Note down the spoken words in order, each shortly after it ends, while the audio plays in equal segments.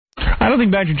don't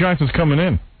think Magic Johnson's coming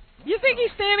in. You think he's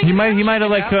standing? He might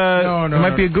have it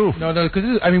might be a goof. No,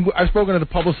 because I've spoken to the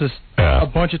publicist a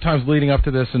bunch of times leading up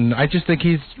to this, and I just think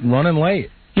he's running late.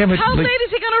 Yeah, but how late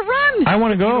is he going to run? I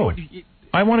want to go.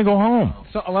 I want to go home.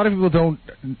 So a lot of people don't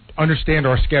understand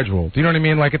our schedule. Do you know what I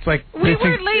mean? Like, it's like... We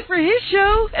weren't late for his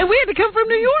show, and we had to come from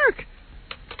New York.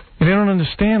 They don't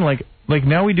understand, like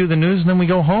now we do the news and then we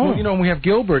go home. Well, and we have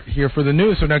Gilbert here for the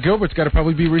news, so now Gilbert's got to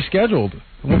probably be rescheduled.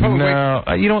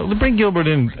 No, bring Gilbert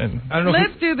in. I don't know.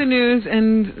 Let's do the news,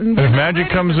 and if Magic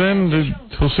comes in,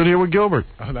 he'll sit here with Gilbert.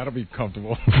 Oh, that'll be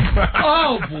comfortable.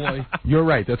 Oh, boy. You're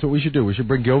right. That's what we should do. We should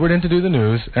bring Gilbert in to do the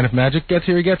news, and if Magic gets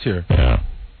here, he gets here. Yeah.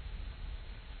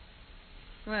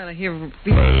 Well, I hear... What is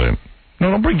it?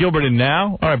 No, don't bring Gilbert in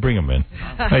now. All right, bring him in.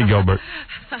 Hey, Gilbert.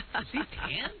 Is he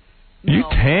tan? You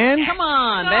tan? Come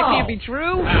on, that can't be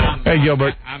true. Hey,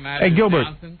 Gilbert. Hey, Gilbert.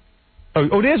 Johnson.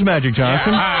 Oh, there's Magic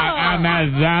Johnson. I'm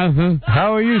Magic Johnson.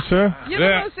 How are you, sir? You're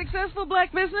the most successful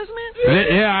black businessman?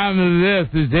 Yeah, I'm the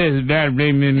successful black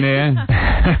businessman.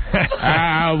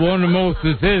 I'm one of the most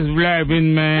successful black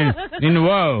businessmen in the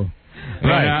world.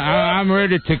 Right. I'm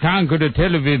ready to conquer the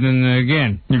television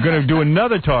again. You're going to do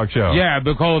another talk show. Yeah,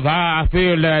 because I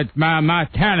feel that my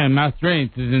talent, my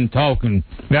strength is in talking.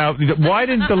 Now, why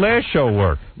didn't the last show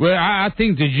work? Well, I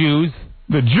think the Jews...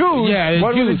 The Jews? Yeah,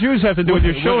 what do the Jews have to do with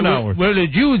your show now? Well, the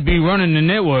Jews be running the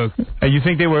network. And you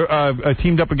think they were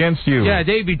teamed up against you? Yeah,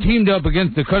 they be teamed up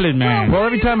against the colored man. Well,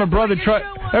 every time a brother tries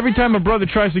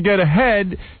to get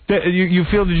ahead, you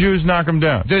feel the Jews knock him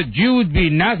down. The Jews be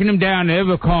knocking him down in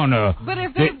every corner. But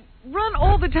if they run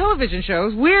all the television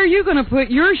shows, where are you going to put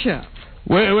your show?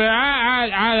 Well,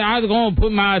 I was going to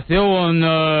put myself on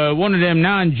one of them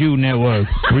non-Jew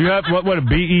networks. We got what a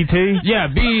BET? Yeah,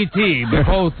 BET,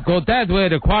 because that's where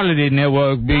the quality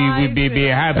network be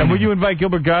happening. And will you invite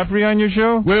Gilbert Gottfried on your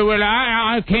show? Well,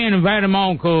 I can't invite him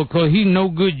on because he's no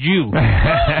good Jew.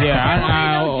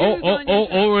 Yeah,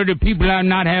 over the people I'm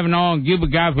not having on,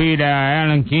 Gilbert Gottfried,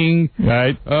 Alan King.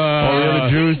 Right. All the other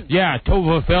Jews? Yeah,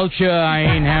 Tova Felcher, I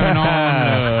ain't having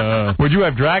on. Would you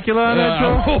have Dracula on that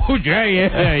show? Oh,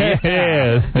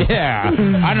 yeah.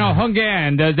 I know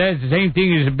Hungan. That's the same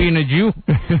thing as being a Jew.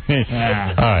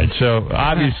 Yeah. All right. So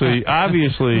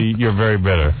obviously, you're very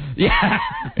bitter. Yeah.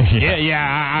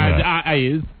 I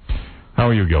is. How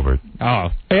are you, Gilbert? Oh.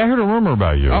 Hey, I heard a rumor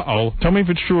about you. Uh-oh. Tell me if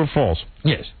it's true or false.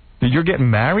 Yes. That you're getting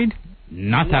married?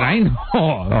 Not that I know. Oh,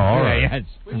 all right.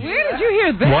 Where did you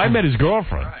hear that? Well, I met his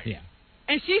girlfriend. Yeah.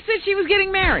 And she said she was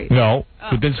getting married. No,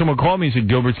 but then someone called me and said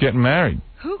Gilbert's getting married.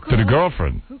 Who called? To the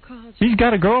girlfriend. Who called you? He's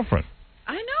got a girlfriend.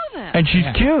 I know that. And she's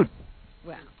cute.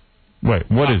 Wow.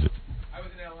 Wait, what is it? I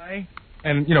was in L.A.,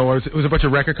 and, it was a bunch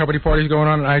of record company parties going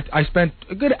on, and I spent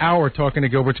a good hour talking to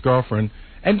Gilbert's girlfriend,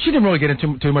 and she didn't really get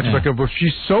into too much about Gilbert.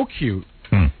 She's so cute,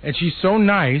 and she's so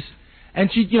nice. And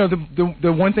she,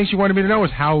 the one thing she wanted me to know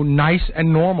is how nice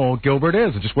and normal Gilbert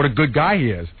is, and just what a good guy he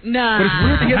is. Nah. But it's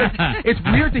weird to hear that. It's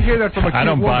weird to hear that from a cute I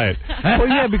don't woman. buy it. Well,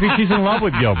 yeah, because she's in love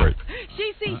with Gilbert.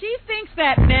 She thinks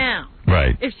that now.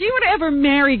 Right. If she were to ever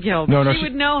marry Gilbert, she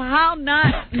would know how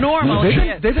not normal he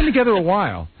is. They've been together a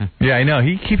while. Yeah, I know.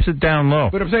 He keeps it down low.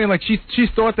 But I'm saying, she's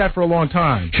thought that for a long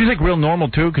time. She's real normal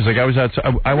too, because I was outside.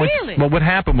 Really? Well, what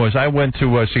happened was I went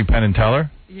to see Penn and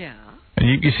Teller. Yeah.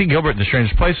 And you see Gilbert in the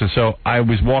strangest places. So I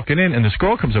was walking in, and this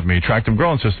girl comes up to me, attractive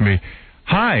girl, and says to me,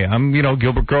 "Hi, I'm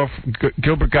Gilbert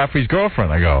Gottfried's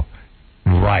girlfriend." I go,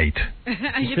 "Right."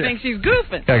 You think she's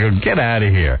goofing? I go, "Get out of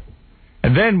here."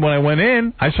 And then when I went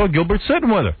in, I saw Gilbert sitting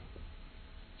with her.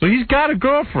 So he's got a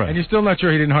girlfriend. And you're still not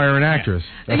sure he didn't hire an actress.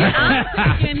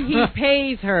 I'm thinking he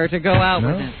pays her to go out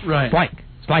with him. Right.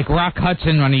 It's like Rock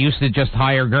Hudson when he used to just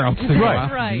hire girls to go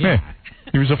out. Right. Yeah.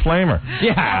 He was a flamer.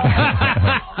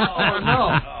 Yeah. Oh,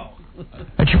 no.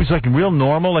 And she was real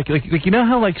normal, like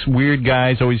how weird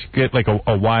guys always get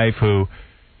a wife who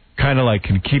kind of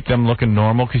can keep them looking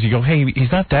normal, because you go, hey,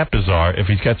 he's not that bizarre if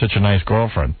he's got such a nice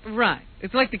girlfriend. Right.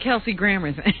 It's like the Kelsey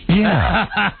Grammer thing. Yeah.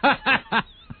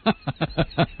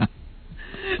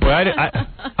 Well,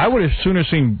 I would have sooner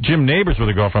seen Jim Neighbors with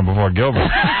a girlfriend before Gilbert.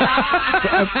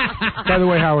 By the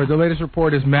way, Howard, the latest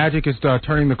report is Magic is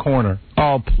turning the corner.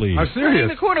 Oh, please. I'm serious. Turning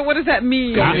the corner, what does that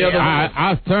mean?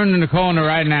 I'm turning the corner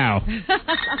right now.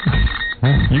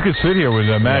 You could sit here with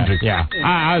Magic. Yeah.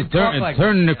 I was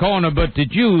turning the corner, but the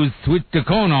Jews switched the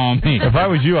corner on me. If I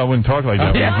was you, I wouldn't talk like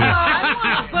that.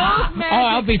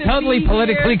 I'll be totally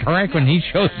politically correct when he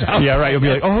shows up. Yeah, right. You'll be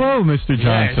like, oh, Mr.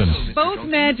 Johnson. Yes. Both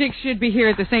Magic should be here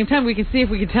at the same time. We can see if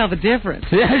we can tell the difference.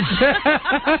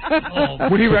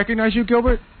 Would he recognize you,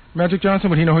 Gilbert? Magic Johnson?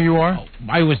 Would he know who you are?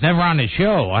 I was never on the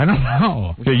show. I don't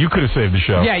know. Yeah, you could have saved the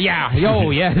show. Yeah. Oh,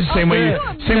 yes. Same way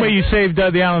you saved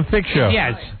the Alan Thicke show.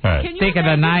 Yes. Right. Can you Think of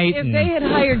the night. If they had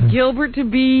hired Gilbert to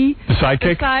be the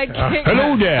sidekick?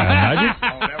 Hello there, Magic.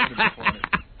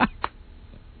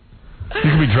 You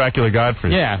could be Dracula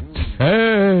Gottfried. Yeah.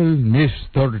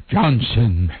 Mr.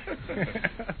 Johnson.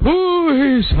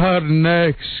 Who is our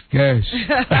next guest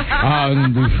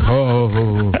on the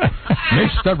show?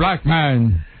 Mr.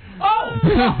 Blackman.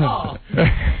 Oh!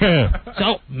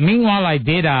 So, meanwhile, I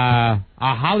did a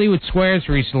Hollywood Squares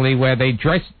recently where they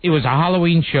dressed... It was a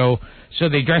Halloween show, so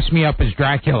they dressed me up as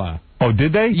Dracula. Oh,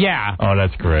 did they? Yeah. Oh,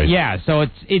 that's great. Yeah, so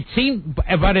it seemed...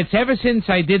 But it's ever since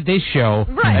I did this show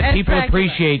that people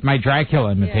appreciate my Dracula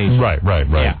imitation. Right.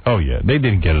 Yeah. Oh, yeah. They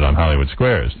didn't get it on Hollywood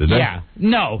Squares, did they? Yeah.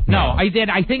 No. I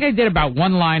think I did about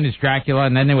one line as Dracula,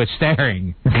 and then they were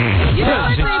staring. They've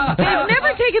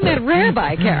never taken that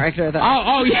rabbi character, though.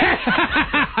 Oh yeah.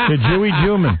 The Jewy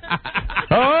Jewman.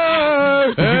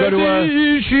 Oh, did you go to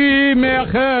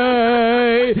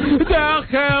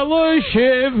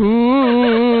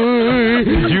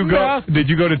Did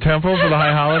you go to temple for the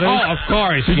high holidays? Oh, of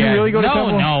course. Did you really go to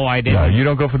temple? No, I didn't. No, you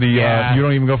don't go for the. You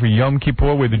don't even go for Yom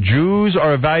Kippur, where the Jews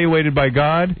are evaluated by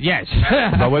God. Yes.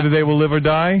 About whether they will live or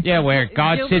die. Yeah, where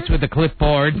God sits with the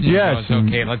clipboard. Yes.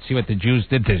 Okay, let's see what the Jews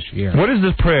did this year. What is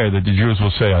this prayer that the Jews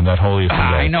will say on that holy day?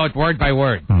 I know it word by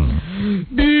word. Will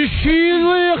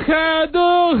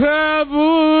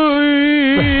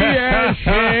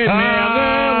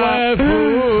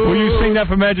you sing that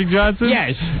for Magic Johnson?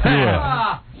 Yes.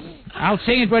 Yeah. I'll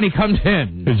sing it when he comes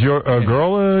in. Is your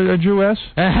girl a Jewess?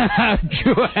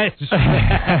 Jewess. Is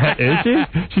she?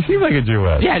 She seems like a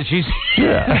Jewess. Yeah, she's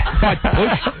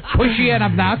pushy and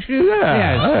obnoxious. Yeah.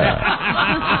 Yes.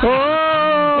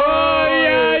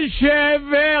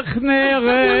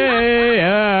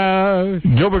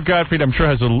 Gilbert Gottfried, I'm sure,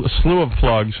 has a slew of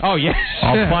plugs. Oh, yes.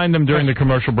 I'll find them during the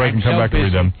commercial break and come back and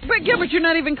read them. But, Gilbert, you're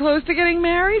not even close to getting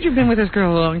married? You've been with this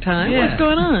girl a long time. Yeah. What's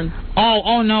going on?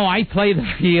 Oh, no, I play the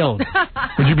field.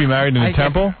 Would you be married in a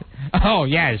temple? Oh,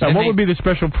 yes. And what would be the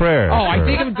special prayer? Oh, I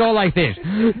think it would go like this.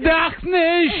 And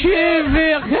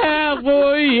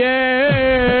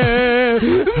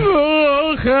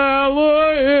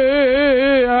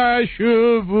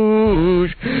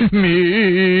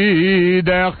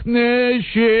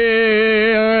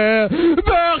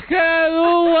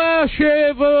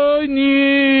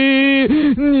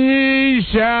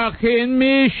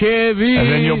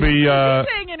then you'll be...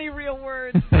 saying any real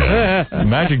words.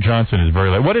 Magic Johnson is very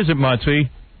late. What is it, Mutzi?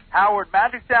 Howard,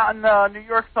 Magic's out in New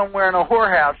York somewhere in a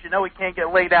whorehouse. You know he can't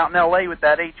get laid out in L.A. with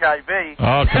that HIV.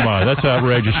 Oh, come on. That's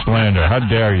outrageous slander. How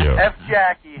dare you? F.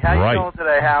 Jackie. How you doing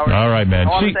today, Howard? All right, man. I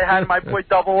want to say hi to my boy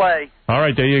Double A. All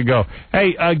right, there you go.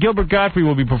 Hey, Gilbert Gottfried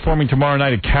will be performing tomorrow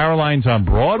night at Caroline's on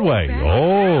Broadway.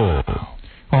 Oh.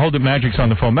 I'll hold it. Magic's on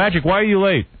the phone. Magic, why are you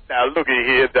late? Now, look at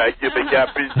here, Gilbert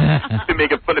Gottfried. You're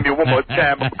making fun of me one more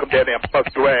time. I'm going to come down there and bust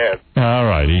your ass. All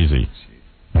right, easy.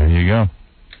 There you go.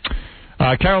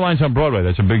 Caroline's on Broadway.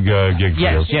 That's a big gig for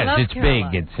you. Yes, it's big.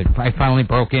 I finally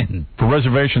broke in. For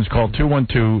reservations, call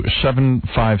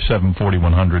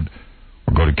 212-757-4100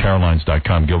 or go to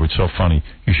carolines.com. Gilbert's so funny.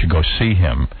 You should go see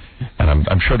him. And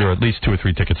I'm sure there are at least 2 or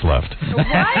 3 tickets left. So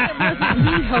why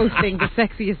wasn't he hosting The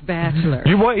Sexiest Bachelor?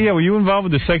 Were you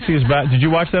involved with The Sexiest Bachelor? Did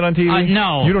you watch that on TV?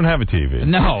 No. You don't have a TV.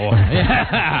 No. All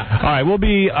right, we'll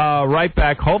be right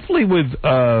back, hopefully with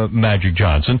Magic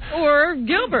Johnson. Or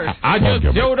Gilbert. I just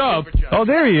showed up. Oh,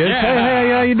 there he is. Yeah. Hey,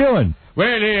 how you doing? Well,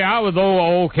 I was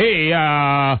okay,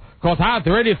 because I was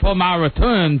ready for my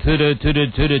return to the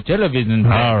television.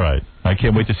 All right. I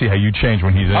can't wait to see how you change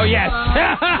when he's in. Oh, yes.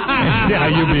 See how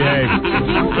you behave.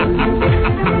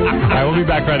 All right, we'll be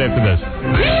back right after this.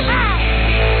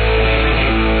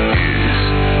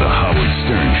 The Howard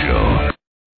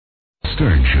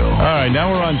Stern Show. All right,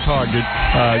 now we're on target.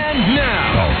 And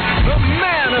now, the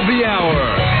man of the hour,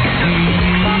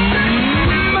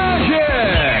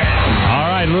 Magic. All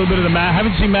right, a little bit of the I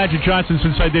haven't seen Magic Johnson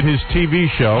since I did his TV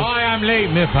show. I am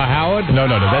late, Mr. Howard. No,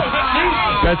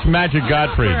 that's Magic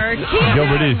Gottfried.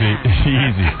 Gilbert, easy.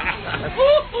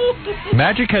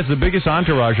 Magic has the biggest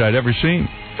entourage I'd ever seen.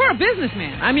 For a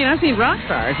businessman. I mean, I've seen rock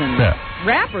stars and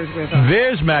rappers with him.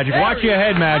 There's Magic. Watch your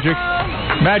head, Magic.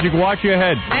 Magic, watch your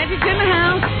head. Magic's in the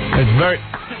house. It's very...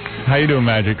 How you doing,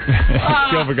 Magic?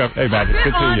 Gilbert, go. Hey, Magic.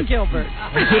 Good to see you. Gilbert.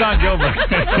 Sit on Gilbert.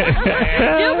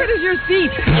 Gilbert is your seat.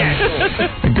 Yes.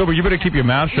 Gilbert, you better keep your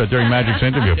mouth shut during Magic's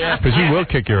interview, because he will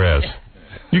kick your ass.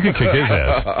 You could kick his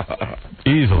ass.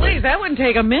 Easily. Please, that wouldn't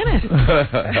take a minute.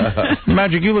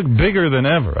 Magic, you look bigger than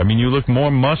ever. I mean, you look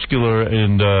more muscular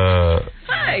and...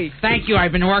 Hey. Thank you.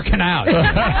 I've been working out.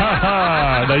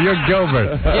 Now, you're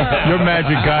Gilbert. Yeah. You're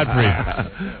Magic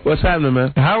Gottfried. What's happening,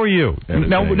 man? How are you?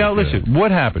 Now, listen.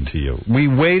 What happened to you? We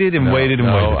waited and waited and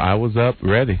waited. No, I was up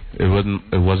ready. It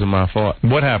wasn't my fault.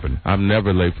 What happened? I'm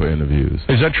never late for interviews.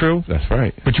 Is that true? That's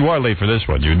right. But you are late for this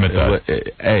one. You admit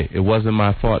that. It wasn't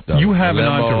my fault, though. You have an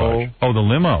entourage. Oh, the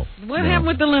limo. What happened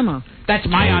with the limo? That's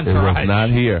my entourage. It was not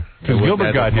here. Because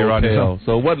Gilbert got here on his own.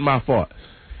 So it wasn't my fault.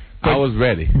 I was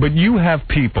ready. But you have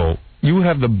people. You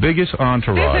have the biggest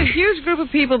entourage. There's a huge group of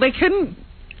people. They couldn't...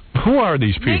 Who are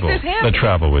these people that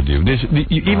travel with you?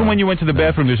 Even when you went to the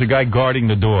bathroom, there's a guy guarding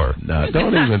the door. No,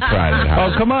 don't even try that.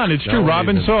 Oh, come on. It's true.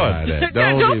 Robin saw it.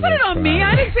 Don't put it on me.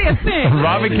 I didn't see a thing.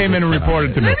 Robin came in and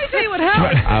reported to me. Let me tell you what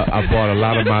happened. I brought a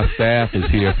lot of my staff is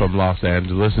here from Los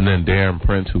Angeles, and then Darren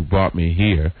Prince, who brought me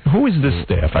here. Who is this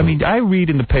staff? I mean, I read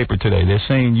in the paper today, they're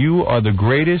saying you are the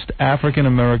greatest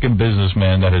African-American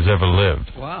businessman that has ever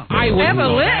lived. Wow. Ever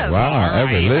lived? Wow,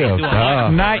 ever lived.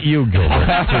 Not you,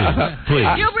 Gilbert. Please.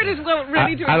 Gilbert is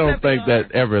ready to I don't think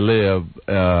that ever lived.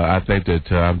 I think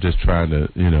that I'm just trying to,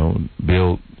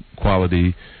 build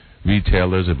quality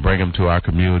retailers and bring them to our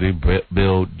community,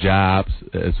 build jobs,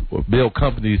 build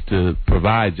companies to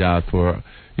provide jobs for,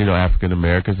 African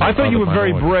Americans. I thought you were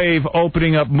very brave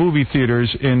opening up movie theaters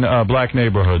in black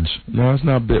neighborhoods. No, it's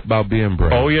not about being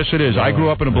brave. Oh, yes, it is. I grew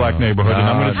up in a black neighborhood, and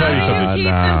I'm going to tell you something. You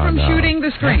keep them from shooting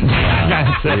the screen.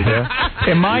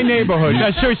 In my neighborhood,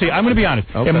 seriously, I'm going to be honest.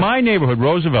 Okay. In my neighborhood,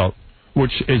 Roosevelt,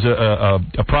 which is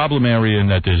a problem area in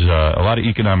that there's a lot of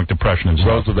economic depression and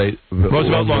stuff.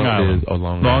 Roosevelt, Long Island.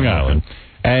 Long Island.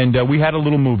 And we had a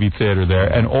little movie theater there,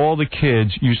 and all the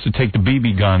kids used to take the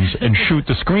BB guns and shoot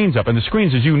the screens up. And the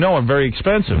screens, as you know, are very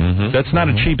expensive. That's not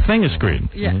a cheap thing, a screen.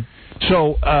 Yeah.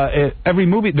 So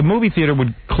the movie theater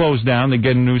would close down. They'd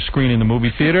get a new screen in the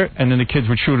movie theater, and then the kids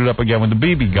would shoot it up again with the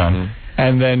BB gun.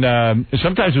 And then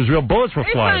sometimes it was real bullets were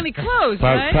flying. They finally closed,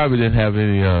 right? Probably didn't have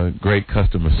any great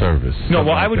customer service. No,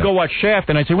 well, I would go watch Shaft,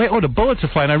 and I'd say, wait, the bullets are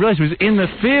flying. I realized it was in the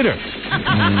theater.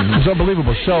 It was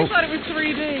unbelievable. So I thought it was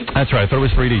 3D. That's right. I thought it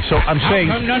was 3D. So I'm saying...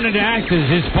 How come none of the actors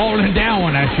is falling down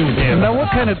when I shoot them? Now,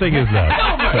 what kind of thing is that?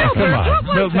 Come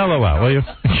on. Mellow out, will you?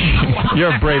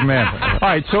 You're a brave man. All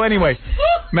right, so anyway,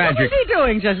 Magic. What was he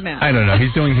doing just now? I don't know.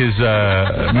 He's doing his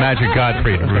Magic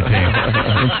Gottfried routine.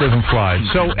 It doesn't fly.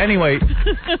 So anyway...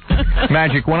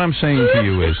 Magic, what I'm saying to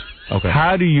you is,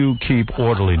 how do you keep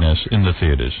orderliness in the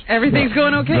theaters? Everything's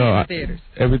going okay in the theaters.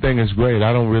 Everything is great.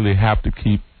 I don't really have to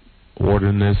keep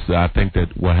orderliness. I think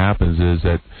that what happens is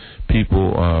that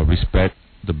people respect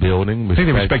the building. I think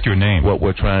they respect your name. What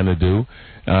we're trying to do.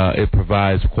 It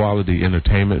provides quality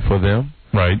entertainment for them.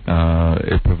 Right.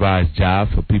 It provides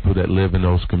jobs for people that live in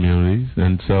those communities,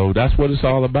 and so that's what it's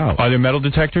all about. Are there metal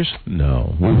detectors?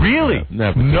 No. Really?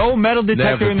 Never. No metal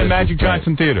detector in the Magic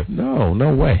Johnson Theater?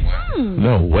 No way.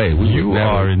 No way. You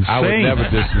are insane. I would never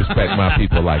disrespect my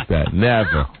people like that.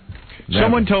 Never.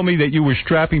 Someone told me that you were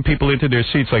strapping people into their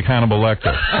seats like Hannibal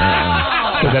Lecter,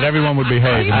 so that everyone would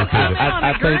behave in the theater.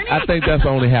 I think that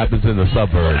only happens in the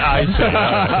suburbs. I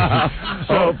see.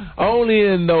 So only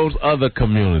in those other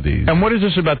communities. And what is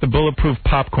this about the bulletproof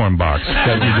popcorn box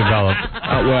that you developed?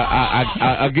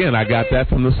 I got that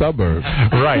from the suburbs.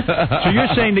 Right. So you're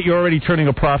saying that you're already turning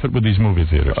a profit with these movie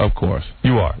theaters? Of course.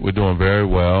 You are. We're doing very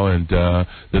well, and the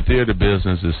theater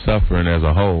business is suffering as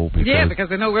a whole. Because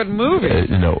there are no good movies.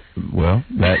 Well,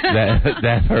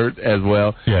 that hurt as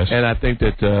well. Yes. And I think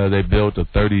that they built the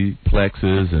 30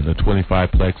 plexes and the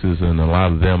 25 plexes, and a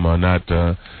lot of them are not,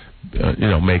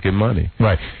 making money.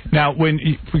 Right. Now,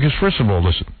 because first of all,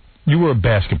 listen, you were a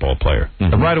basketball player.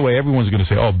 And right away, everyone's going to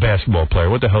say, oh, basketball player,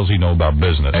 what the hell does he know about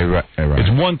business? Right.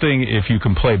 It's one thing if you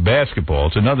can play basketball.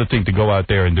 It's another thing to go out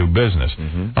there and do business.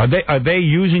 Are they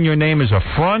using your name as a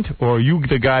front, or are you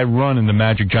the guy running the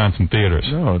Magic Johnson Theaters?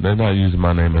 No, they're not using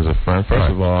my name as a front.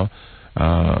 First of all,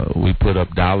 we put up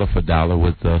dollar for dollar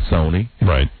with Sony.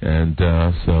 Right. And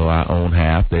so I own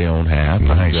half, they own half.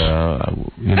 Nice.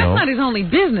 And, that's not his only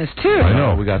business, too. I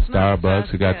know. We got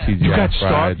Starbucks. We got TGI.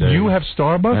 You have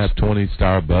Starbucks? I have 20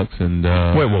 Starbucks. And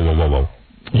wait, whoa.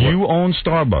 You own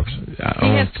Starbucks? He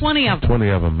has 20 of them. 20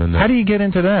 of them. And, how do you get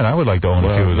into that? I would like to own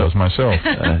a few of those myself.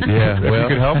 If you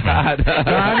could help me.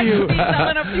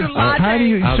 How do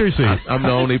you seriously? I'm the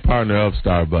only partner of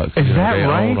Starbucks. Is that they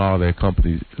right? Own all their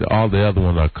companies. All the other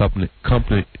ones are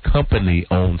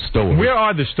company-owned stores. Where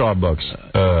are the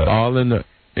Starbucks? All in the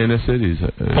Inner cities.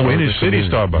 Inner city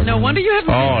Starbucks. No wonder you have.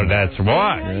 Oh, that's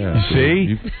why. Yeah. You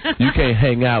see, you can't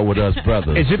hang out with us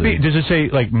brothers. Does it say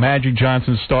like Magic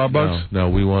Johnson Starbucks? No,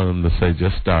 we want them to say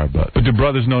just Starbucks. But do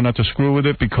brothers know not to screw with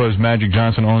it because Magic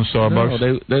Johnson owns Starbucks?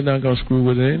 No, they're not going to screw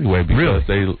with it anyway because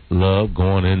they love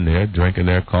going in there, drinking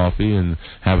their coffee, and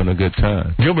having a good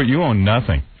time. Gilbert, you own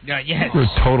nothing. Yes. You're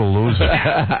a total loser.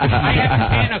 I have a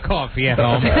can of coffee at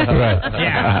home. Right.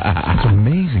 Yeah. It's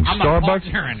amazing. I'm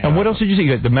Starbucks. And what else did you see?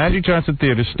 You got the Magic Johnson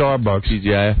Theater, Starbucks.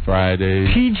 TGIF Fridays.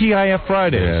 TGIF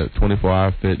Fridays. Yeah,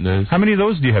 24-hour fitness. How many of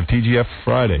those do you have, TGIF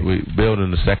Friday? We're building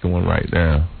the second one right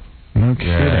now. No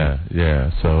kidding.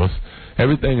 Yeah. So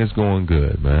everything is going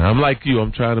good, man. I'm like you.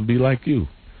 I'm trying to be like you.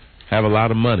 Have a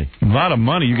lot of money. A lot of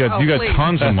money. You got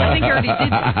tons of money. I think you already did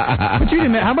that. But you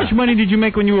didn't. How much money did you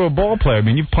make when you were a ball player? I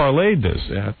mean, you've parlayed this.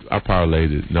 Yeah, I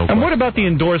parlayed it. No. And what about the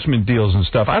endorsement deals and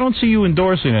stuff? I don't see you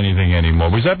endorsing anything anymore.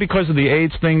 Was that because of the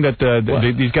AIDS thing that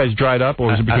these guys dried up,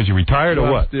 or is it because you retired,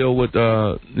 or what? I'm still with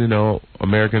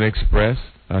American Express.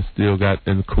 I still got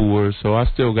in Coors, so I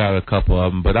still got a couple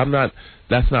of them. But I'm not.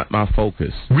 That's not my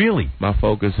focus. Really? My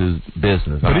focus is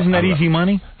business. But isn't that easy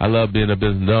money? I love being a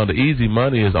business. No, the easy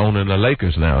money is owning the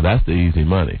Lakers now. That's the easy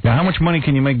money. Now, how much money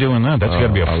can you make doing that? That's got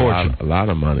to be a fortune. A lot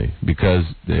of money because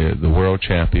they're the world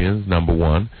champions, number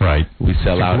one. Right. We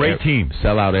sell out. Great team.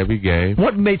 Sell out every game.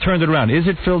 What turned it around? Is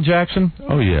it Phil Jackson?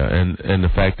 Oh yeah, and the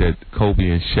fact that Kobe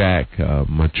and Shaq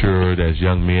matured as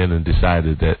young men and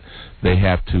decided that they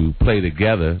have to play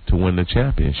together to win the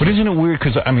championship. But isn't it weird?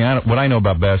 Because, I mean, what I know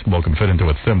about basketball can fit into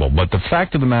a thimble. But the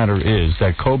fact of the matter is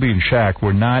that Kobe and Shaq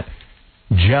were not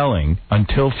gelling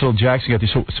until Phil Jackson got there.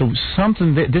 So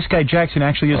something, this guy Jackson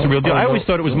actually is the real deal. I always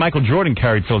thought it was Michael Jordan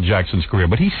carried Phil Jackson's career,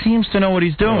 but he seems to know what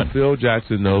he's doing. Phil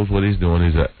Jackson knows what he's doing.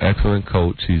 He's an excellent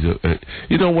coach.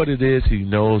 You know what it is? He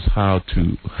knows how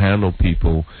to handle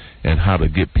people and how to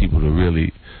get people to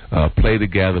really play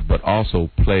together, but also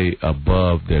play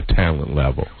above their talent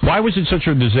level. Why was it such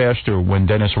a disaster when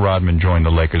Dennis Rodman joined the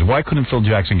Lakers? Why couldn't Phil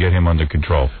Jackson get him under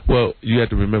control? Well, you have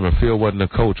to remember, Phil wasn't a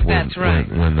coach when Dennis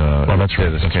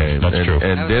came. That's true.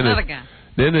 And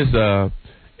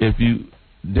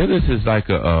Dennis is like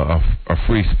a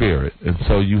free spirit, and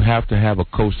so you have to have a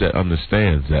coach that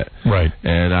understands that. Right.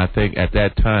 And I think at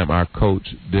that time our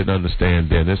coach didn't understand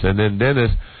Dennis, and then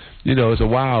Dennis, is a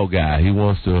wild guy. He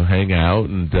wants to hang out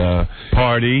and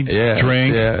party,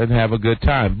 drink, and have a good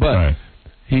time. But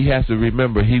he has to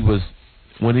remember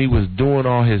when he was doing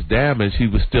all his damage, he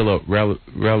was still a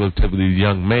relatively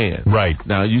young man. Right.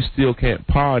 Now, you still can't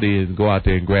party and go out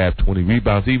there and grab 20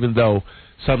 rebounds, even though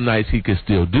some nights he could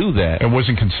still do that. It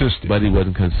wasn't consistent. But he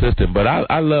wasn't consistent. But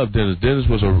I love Dennis. Dennis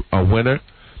was a winner.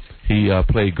 He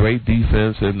played great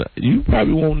defense, and you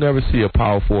probably won't never see a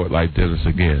power forward like Dennis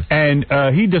again. And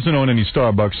he doesn't own any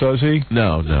Starbucks, does he?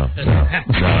 No. No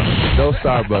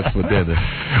Starbucks for Dennis.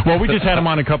 Well, we just had him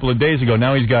on a couple of days ago.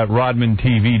 Now he's got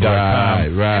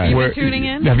RodmanTV.com. Right. Have you been tuning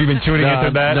in? Have you been tuning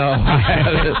into that? No.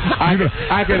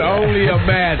 I can only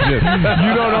imagine.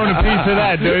 You don't own a piece of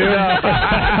that, do you?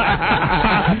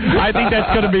 I think that's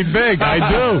going to be big. I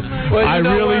do. Well, I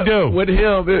really do. With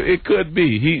him, it could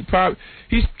be.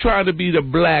 He's trying to be the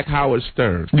black Howard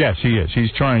Stern. Yes, he is. He's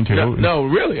trying to. No,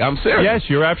 really, I'm serious. Yes,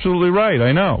 you're absolutely right.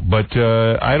 I know, but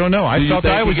I don't know. I feel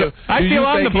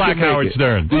I'm the black Howard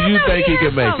Stern. Do you think he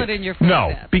can make it?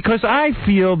 No, because I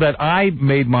feel that I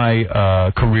made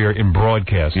my career in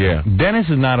broadcasting. Yeah. Dennis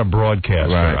is not a broadcaster.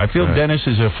 Right, I feel Dennis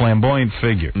is a flamboyant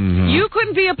figure. Mm-hmm. You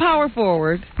couldn't be a power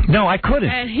forward. No, I couldn't.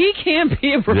 And he can't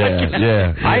be a broadcaster.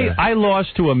 Yeah. I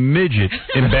lost to a midget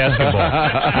in basketball,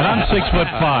 and I'm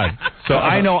 6'5". So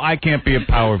I know I can't be a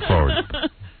power forward.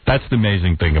 That's the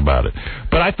amazing thing about it.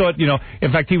 But I thought,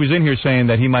 in fact, he was in here saying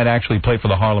that he might actually play for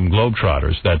the Harlem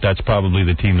Globetrotters. That's probably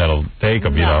the team that'll take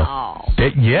him, No.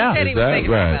 Yeah. He said he was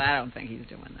thinking about that. I don't think he's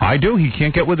doing that. I do. He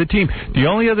can't get with the team. The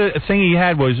only other thing he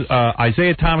had was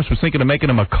Isaiah Thomas was thinking of making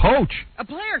him a coach. A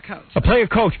player coach. A player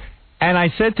coach. And I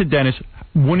said to Dennis,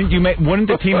 wouldn't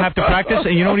the team have to practice?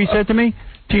 And you know what he said to me?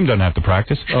 Team doesn't have to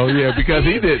practice. Oh, yeah, because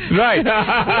he didn't. Right.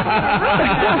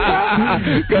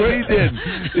 Because he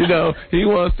didn't. He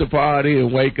wants to party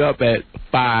and wake up at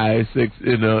 5, 6,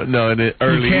 in the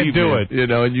early You can't evening, do it.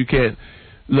 And you can't.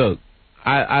 Look,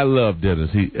 I love Dennis.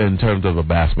 In terms of a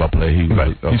basketball player,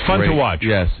 he's fun to watch.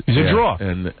 Yes. He's a draw.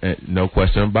 And no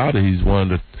question about it.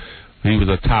 He was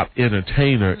a top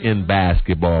entertainer in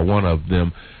basketball, one of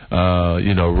them.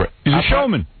 He's a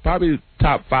showman. Probably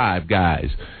top 5 guys.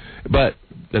 But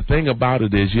the thing about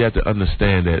it is you have to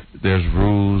understand that there's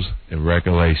rules and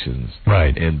regulations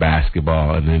in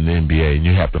basketball and in the NBA, and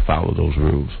you have to follow those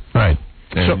rules. Right.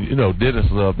 And, Dennis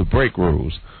loved to break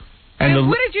rules. And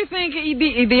what did you think?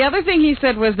 The other thing he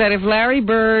said was that if Larry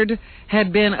Bird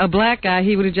had been a black guy,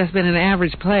 he would have just been an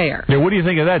average player. Yeah, what do you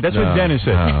think of that? That's what Dennis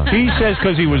said. He says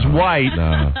because he was white.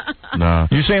 No.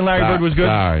 You saying Larry Bird was good?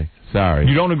 Sorry.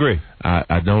 You don't agree?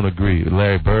 I don't agree.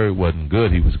 Larry Bird wasn't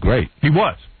good. He was great. He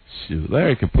was. Shoot,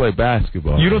 Larry could play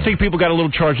basketball. You don't think people got a little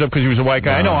charged up because he was a white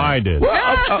guy? I know I did.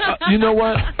 Well, you know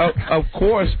what? Of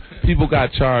course, people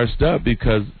got charged up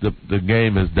because the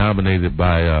game is dominated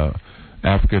by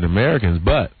African Americans.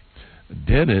 But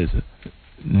Dennis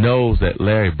knows that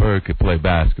Larry Bird could play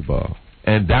basketball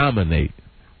and dominate.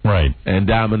 Right. And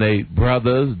dominate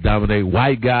brothers, dominate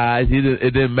white guys. It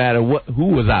didn't matter who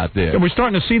was out there. We're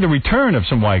starting to see the return of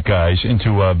some white guys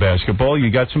into basketball.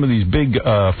 You got some of these big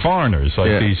foreigners,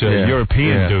 like these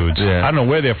European dudes. Yeah. I don't know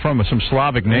where they're from, some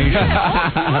Slavic nation.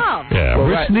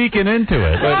 We're sneaking into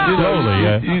it. Slowly,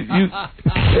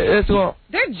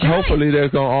 they're giant. Hopefully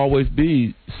there's going to always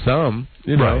be some,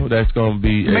 that's going to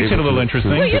be makes it a little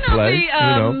interesting.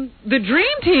 Well, the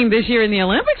Dream Team this year in the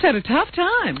Olympics had a tough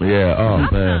time. Yeah,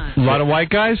 man. A lot of white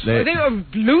guys? They were losing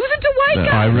to white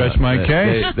guys. I rest my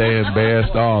case. They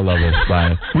embarrassed all of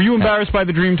us. Were you embarrassed by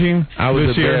the Dream Team? I was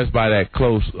embarrassed by that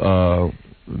close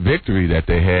victory that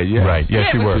they had. Yeah. Right.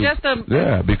 Yes, you were.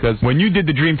 Because when you did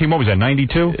the Dream Team, what was that,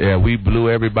 92? Yeah, we blew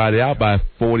everybody out by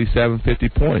 47, 50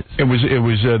 points. It was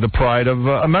the pride of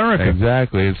America.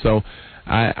 Exactly. And so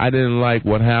I didn't like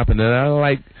what happened, and I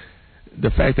like the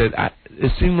fact that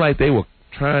it seemed like they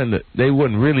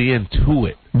wasn't really into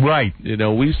it. Right.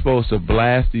 We're supposed to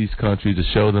blast these countries to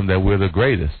show them that we're the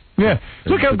greatest. Yeah.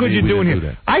 Look how good you're doing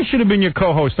here. I should have been your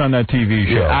co-host on that TV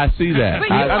show. Yeah, I see that.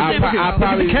 I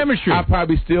probably chemistry. I'd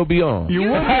probably still be on. You would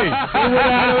be. We would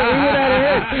have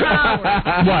hit.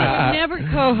 What? Never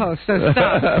co-host. So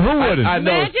stop. Who wouldn't?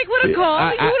 Magic would have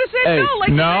called. You would have said no.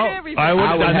 Like no. I would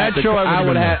on that show.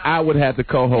 I would have to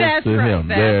co-host to him.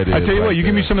 There it is. I tell you what. You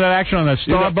give me some of that action on the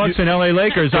Starbucks and L.A.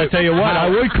 Lakers. I tell you what. I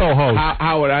would co-host.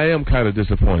 Howard, I am kind of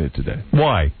disappointed today.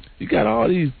 Why? You got all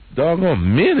these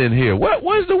doggone men in here.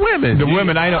 Where's the women? The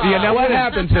women, I know. Yeah, now what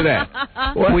happened to that?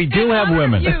 We do have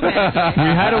women. We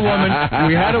had a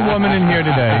woman in here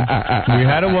today. We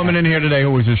had a woman in here today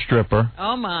who was a stripper.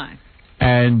 Oh my.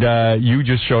 And you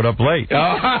just showed up late. We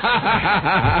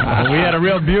had a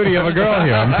real beauty of a girl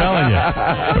here, I'm telling you.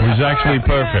 It was actually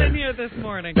perfect. Here this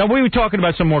morning. Now, we were talking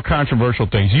about some more controversial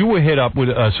things. You were hit up with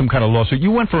some kind of lawsuit. You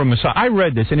went for a massage. I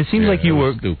read this, and it seems like you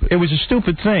were... Stupid. It was a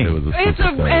stupid thing. It was a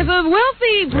stupid thing. As a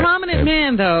wealthy, prominent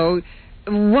man, though,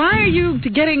 why are you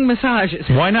getting massages?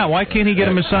 Why not? Why can't he get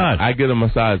a massage? I get a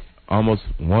massage almost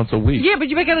once a week. Yeah, but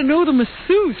you got to know the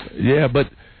masseuse. Yeah, but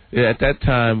at that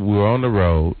time, we were on the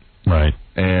road. Right.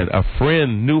 And a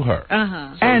friend knew her.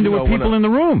 Uh-huh. So, and there were people in the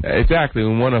room. Exactly.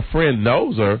 And when a friend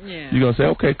knows her, you're going to say,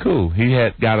 okay, cool. He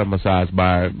had got a massage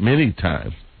by her many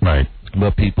times. Right.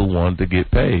 But people wanted to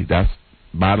get paid. That's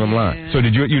bottom line. So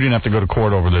you didn't have to go to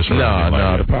court over this? Or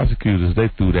no. The prosecutors, they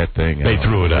threw that thing out. They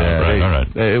threw it out. Right. All right.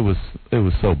 It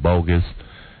was so bogus.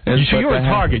 And you're a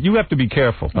target. You have to be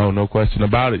careful. Oh, no question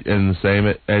about it. And the same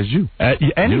as you.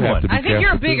 Anyone. I think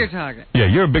you're a bigger target. Yeah,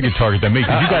 you're a bigger target than me.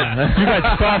 Cause you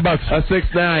got Starbucks. A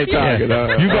 6'9"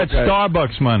 target. You got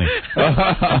Starbucks money.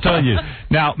 I'm telling you.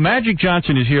 Now, Magic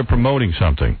Johnson is here promoting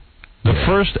something. The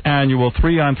first annual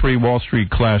 3-on-3 Wall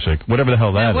Street Classic, whatever the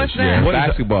hell that is. What's that? Yeah,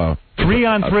 basketball.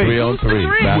 3-on-3.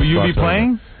 3-on-3. Will you be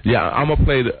playing? Yeah, I'm going to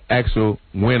play the actual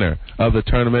winner of the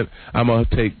tournament. I'm going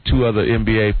to take 2 other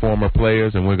NBA former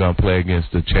players, and we're going to play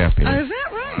against the champion. Oh, is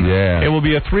that right? Yeah. It will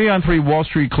be a 3-on-3 Wall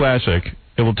Street Classic.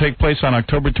 It will take place on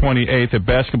October 28th at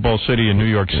Basketball City in New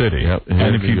York City. Yep,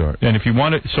 and if you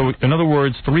want it, so in other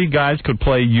words, 3 guys could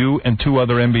play you and 2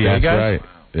 other NBA guys. That's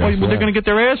right. Well, they're going to get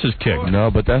their asses kicked. No,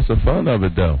 but that's the fun of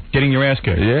it, though. Getting your ass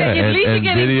kicked. Yeah, and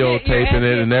videotaping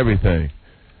it and everything.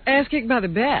 Ass kicked by the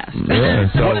best.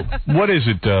 Yeah, so what is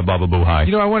it, Baba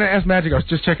Boohai? I want to ask Magic. I was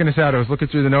just checking this out. I was looking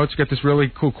through the notes. Got this really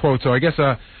cool quote. So I guess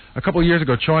a couple of years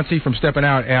ago, Chauncey from Steppin'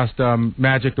 Out asked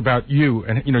Magic about you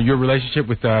and your relationship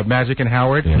with Magic and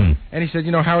Howard. Mm-hmm. And he said,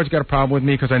 Howard's got a problem with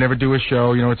me because I never do his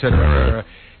show, et cetera, et cetera.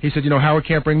 He said, Howard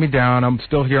can't bring me down. I'm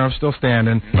still here. I'm still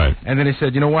standing. Right. And then he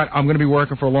said, you know what? I'm going to be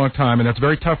working for a long time, and that's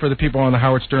very tough for the people on the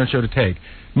Howard Stern show to take.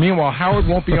 Meanwhile, Howard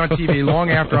won't be on TV long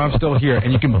after I'm still here,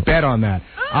 and you can bet on that.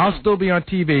 I'll still be on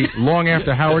TV long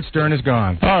after Howard Stern is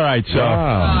gone. All right, so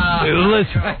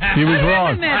listen, he was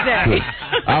wrong.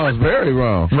 I was very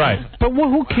wrong. Right. But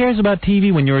who cares about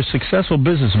TV when you're a successful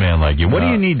businessman like you? What do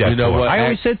you need that for? What? I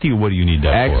always said to you, what do you need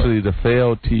that for? Actually, the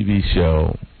failed TV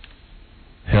show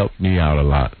helped me out a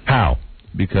lot. How?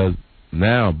 Because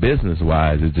now,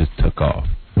 business-wise, it just took off.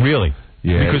 Really?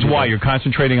 Yeah. Because why? You're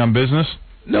concentrating on business?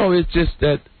 No, it's just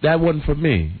that wasn't for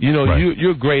me. You know,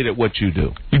 you're great at what you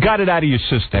do. You got it out of your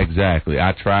system. Exactly.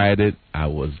 I tried it. I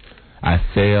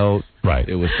failed. Right.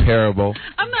 It was terrible.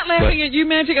 I'm not laughing at you,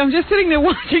 Magic. I'm just sitting there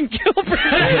watching Gilbert.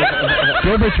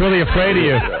 Gilbert's really afraid of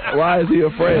you. Why is he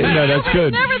afraid? No, that's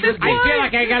good. Never this I feel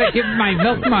like I got to give him my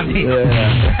milk money.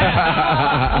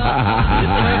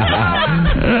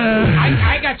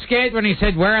 I got scared when he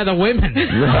said, "Where are the women?"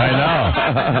 I know.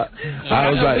 I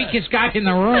was the like, weakest guy in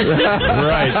the room.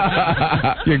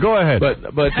 Right. Yeah, go ahead. But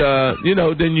you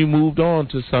know, then you moved on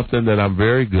to something that I'm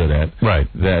very good at. Right.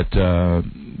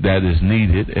 That is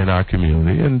needed in our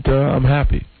community, and I'm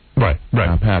happy. Right.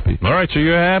 I'm happy. All right, so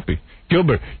you're happy.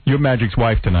 Gilbert, you're Magic's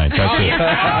wife tonight. That's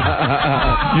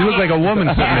it. You look like a woman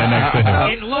sitting there next to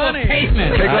him. In low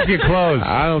pavement. Take off your clothes.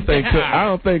 I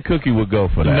don't think Cookie would go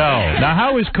for that. No. Now,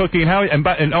 how is Cookie,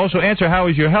 and also answer, how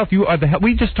is your health? You are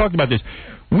we just talked about this.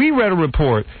 We read a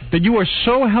report that you are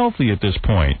so healthy at this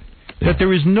point that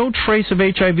there is no trace of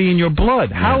HIV in your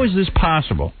blood. How is this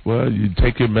possible? Well, you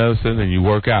take your medicine and you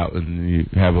work out and you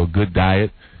have a good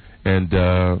diet. And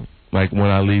like when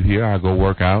I leave here, I go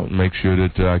work out and make sure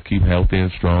that I keep healthy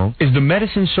and strong. Is the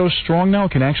medicine so strong now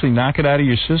it can actually knock it out of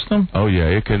your system? Oh, yeah.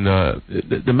 It can.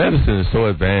 The medicine is so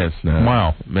advanced now.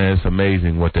 Wow. Man, it's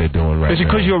amazing what they're doing right now. Is it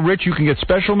because you're rich you can get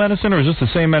special medicine, or is this the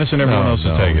same medicine everyone else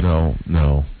is taking?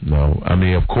 No. I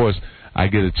mean, of course, I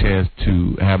get a chance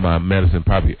to have my medicine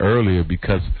probably earlier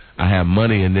because I have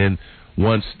money, and then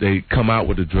once they come out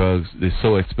with the drugs, they're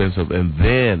so expensive, and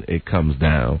then it comes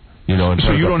down. You know,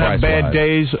 so you don't have bad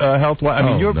days health-wise? I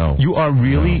mean, you are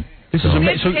really... This is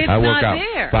amazing. It's I work out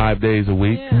there. 5 days a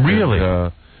week. Yeah. Really?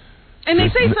 And they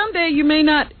say someday you may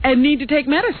not need to take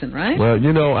medicine, right? Well,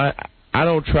 you know, I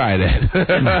don't try that. Stay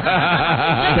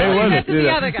with it. The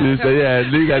other guy. You say, yeah,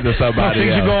 leave that to somebody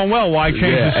things else. are going well. Why change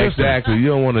the system? Exactly. You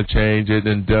don't want to change it,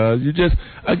 and you just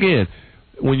again,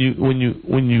 when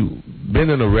you've been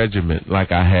in a regiment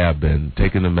like I have been,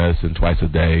 taking the medicine twice a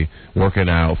day, working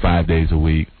out 5 days a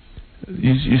week,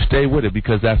 you stay with it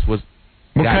because that's what.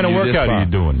 What kind of workout are you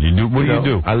doing? What do you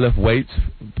do? I lift weights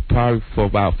probably for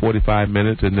about 45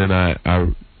 minutes, and then I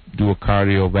do a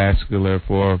cardiovascular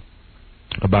for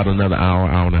about another hour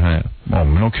and a half. Oh,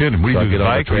 no kidding. What do you do? Get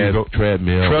Bike on the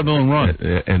treadmill. Treadmill and run.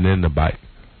 And then the bike.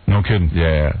 No kidding.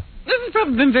 Yeah. This has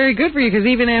probably been very good for you because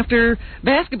even after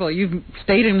basketball, you've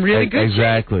stayed in really good shape.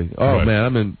 Exactly. Oh, man,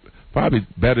 I'm in probably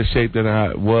better shape than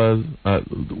I was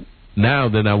now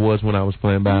than I was when I was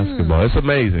playing basketball. It's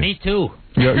amazing. Me too.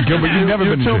 Yeah, Gilbert, you've never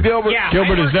been too, Gilbert? Yeah,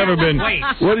 Gilbert has never been.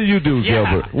 What do you do,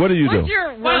 Gilbert? What do you do?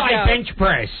 Well, I bench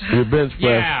press. You bench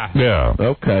press? Yeah.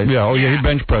 Okay. Yeah. Oh, yeah. He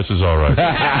bench presses all right.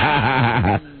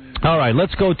 All right.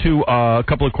 Let's go to a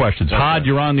couple of questions. Okay. Hod,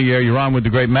 you're on the air. You're on with the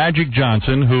great Magic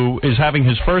Johnson, who is having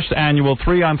his first annual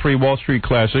 3-on-3 Wall Street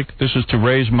Classic. This is to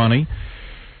raise money,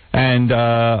 and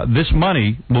this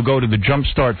money will go to the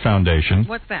Jumpstart Foundation.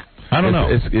 What's that? I don't know.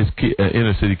 It's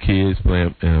inner city kids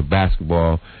playing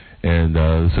basketball. And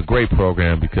it's a great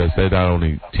program because they not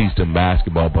only teach them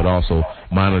basketball, but also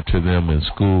monitor them in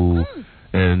school.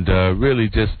 And really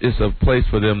just, it's a place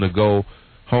for them to go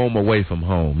home away from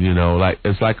home, you know, like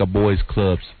it's like a boys'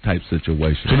 clubs type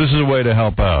situation. So this is a way to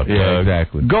help out. Yeah,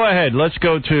 exactly. Go ahead. Let's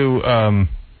go to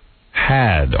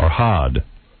Hod.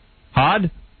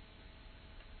 Hod?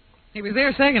 He was there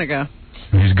a second ago.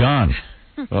 He's gone.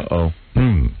 Uh-oh.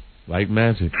 Like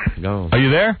magic. Gone. Are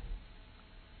you there?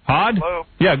 Hod? Hello?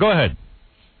 Yeah, go ahead.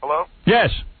 Hello?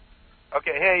 Yes.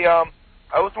 Okay, hey,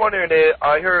 I was wondering,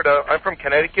 I heard, I'm from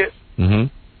Connecticut,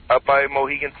 up by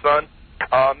Mohegan Sun.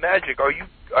 Magic, are you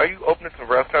opening some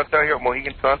restaurants down here at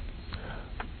Mohegan Sun?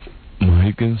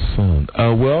 Mohegan Sun.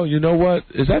 Well, you know what?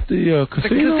 Is that the casino?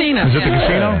 The casino. Is it the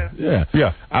casino?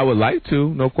 Yeah. I would like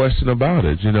to, no question about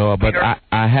it, you know, but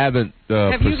I haven't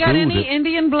Have you got any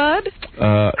Indian blood?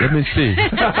 Let me see.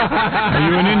 Are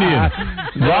you an Indian?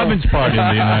 Robin's part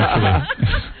Indian,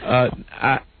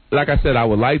 actually. Like I said, I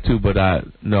would like to, but I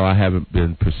haven't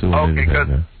been pursuing anything.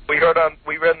 Okay, because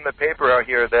we read in the paper out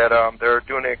here that they're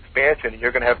doing an expansion, and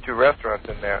you're going to have 2 restaurants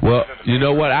in there. Well, you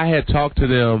know what? I had talked to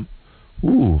them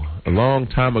a long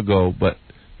time ago, but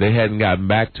they hadn't gotten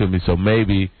back to me, so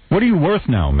maybe. What are you worth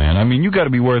now, man? I mean, you got to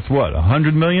be worth what,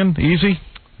 $100 million, easy?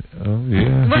 Oh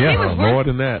yeah, well, yeah, more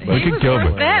than that. He was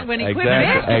worth that when he quit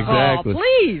basketball. Exactly.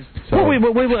 Please. So, wait,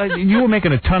 you were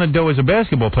making a ton of dough as a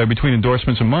basketball player between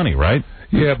endorsements and money, right?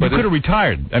 Yeah, but you could have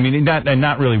retired. I mean,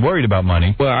 not really worried about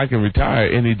money. Well, I can retire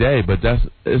any day, but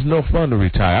it's no fun to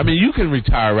retire. I mean, you can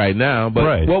retire right now,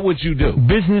 but what would you do?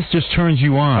 Business just turns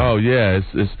you on. Oh yeah,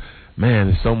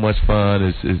 it's so much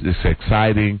fun. It's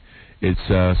exciting, It's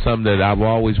something that I've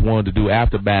always wanted to do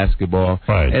after basketball.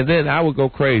 Right. And then I would go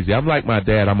crazy. I'm like my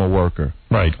dad. I'm a worker.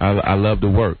 Right. I love to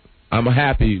work. I'm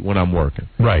happy when I'm working.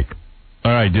 Right.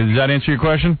 All right. Does that answer your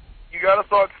question? You got us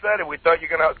all excited. We thought you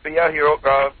were going to be out here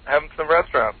having some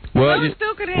restaurants. Well, it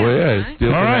still could happen. Well, yeah, right?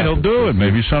 still all right, he'll do it.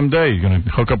 Maybe someday he's going to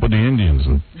hook up with the Indians.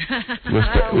 And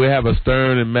we have a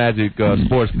Stern and Magic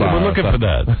sports bar. We're looking for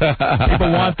that.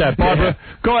 People want that. Barbara,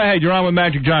 go ahead. You're on with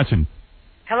Magic Johnson.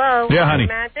 Hello. Yeah, honey.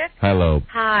 Magic? Hello.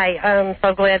 Hi. I'm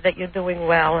so glad that you're doing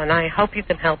well, and I hope you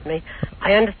can help me.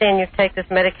 I understand you take this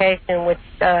medication, which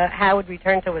Howard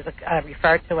referred to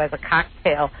as a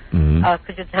cocktail. Mm-hmm.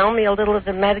 Could you tell me a little of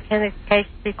the medication?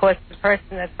 Because the person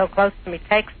that's so close to me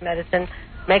takes medicine,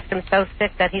 makes him so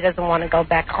sick that he doesn't want to go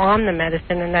back on the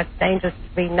medicine, and that's dangerous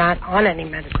to be not on any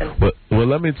medicine. Well,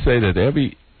 let me say that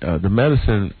the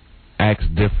medicine acts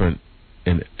different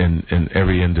in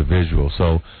every individual.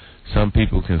 So some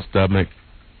people can stomach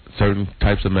certain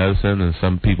types of medicine and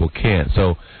some people can't.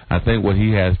 So I think what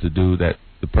he has to do, that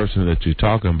the person that you're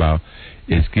talking about,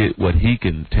 is get what he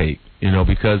can take.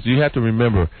 Because you have to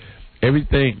remember,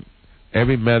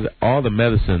 all the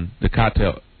medicine, the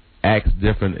cocktail acts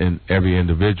different in every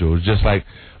individual. It's just like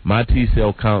my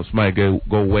T-cell counts might go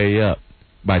way up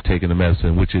by taking the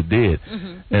medicine, which it did.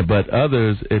 Mm-hmm. But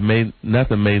others,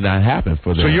 nothing may not happen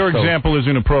for them. So your example is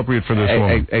inappropriate for this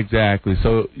woman. Exactly.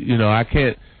 So, I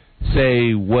can't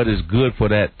say what is good for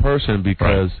that person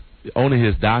because only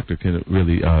his doctor can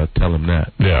really tell him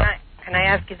that. Yeah. Can I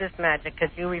ask you this, Magic?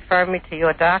 Could you refer me to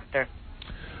your doctor?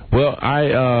 Well,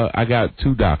 I got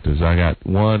two doctors. I got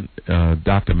one,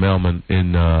 Dr. Melman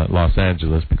in Los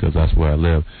Angeles, because that's where I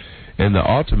live. And the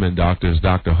ultimate doctor is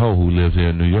Dr. Ho, who lives here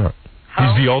in New York.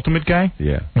 He's the ultimate guy?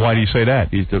 Yeah. Why do you say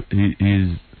that? He's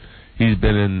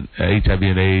been in HIV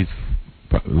and AIDS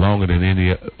longer than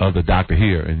any other doctor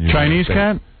here in New York. Chinese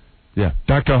cat? Yeah.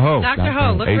 Dr. Ho. Dr.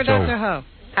 Ho. Look for Dr. Ho.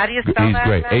 How do you spell He's that?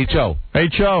 great. H-O.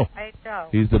 H-O.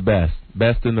 He's the best.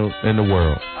 Best in the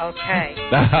world. Okay.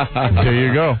 There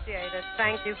you go. Appreciate it.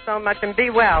 Thank you so much, and be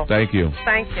well. Thank you.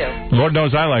 Thank you. Lord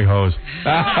knows I like hoes.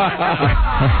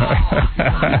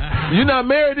 You're not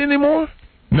married anymore?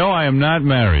 No, I am not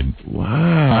married. Wow.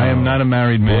 I am not a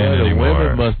married man Boy, anymore. The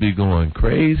women must be going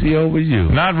crazy over you.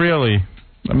 Not really.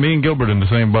 Me and Gilbert in the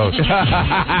same boat.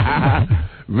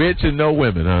 Rich and no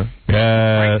women, huh?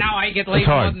 Right now I get laid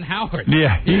more than Howard.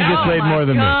 Yeah, he gets laid more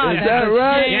than me. Is that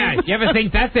right? Yeah, you ever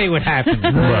think that day would happen?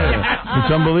 Right.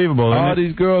 It's unbelievable. All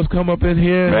these girls come up in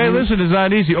here. Hey, listen, it's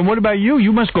not easy. And what about you?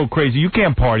 You must go crazy. You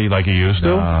can't party like you used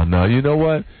to. No. You know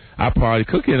what? I party.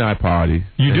 Cookie and I party.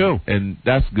 You do? And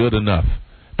that's good enough.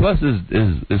 Plus,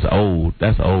 it's old.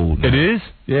 That's old. Now. It is?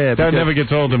 Yeah. That never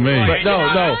gets old to me. But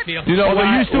no. You know what?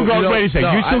 You still go. Wait a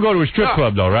second. You still go to a strip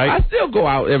club, though, right? I still go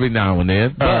out every now and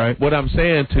then. But all right. What I'm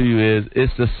saying to you is,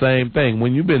 it's the same thing.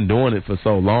 When you've been doing it for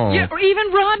so long. Yeah. Or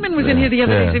even Rodman was in here the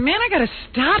other day. He said, "Man, I got to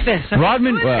stop this."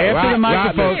 Rodman, after the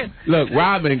microphone. Look,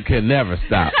 Rodman can never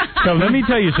stop. So let me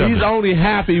tell you something. He's only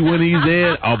happy when he's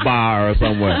in a bar or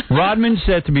somewhere. Rodman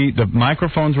said to me, the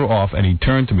microphones were off, and he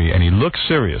turned to me, and he looked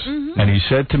serious. Mm-hmm. And he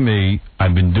said to me,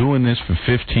 I've been doing this for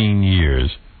 15 years.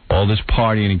 All this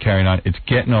partying and carrying on, it's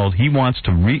getting old. He wants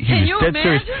to he was dead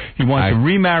serious. He wants to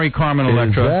remarry Carmen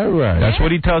Electra. Is that right? That's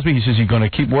what he tells me. He says he's going to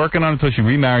keep working on it until she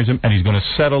remarries him, and he's going to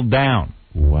settle down.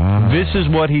 Wow. This is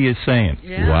what he is saying.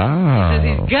 Yeah. Wow. He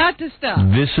says he's got to stop.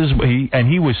 This is what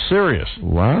he was serious.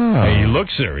 Wow. He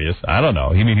looked serious. I don't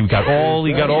know. He got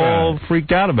all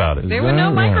freaked out about it. There were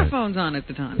no microphones on at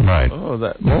the time. Right. Oh,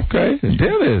 okay.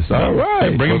 Dennis. All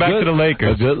right. Hey, bring him back to the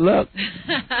Lakers. Good luck.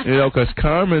 Because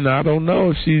Carmen, I don't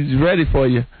know if she's ready for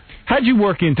you. How'd you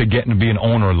work into getting to be an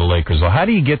owner of the Lakers? Or how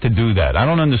do you get to do that? I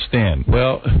don't understand.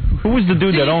 Well, who was the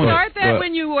dude that owned it? Did you start that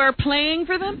when you were playing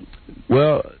for them?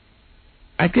 Well,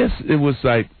 I guess it was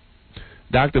like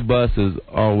Dr. Buss has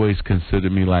always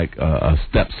considered me like a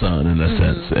stepson in a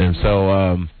sense. And so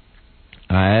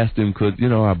I asked him, could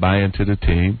I buy into the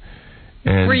team?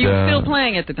 And, were you still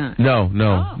playing at the time?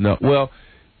 No. Well,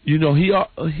 he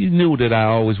knew that I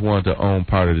always wanted to own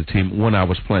part of the team when I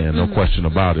was playing, no question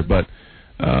about it. But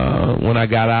when I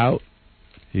got out,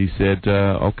 he said,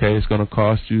 okay, it's going to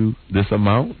cost you this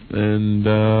amount, and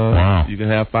you can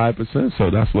have 5%. So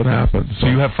that's what happened. So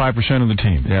you have 5% of the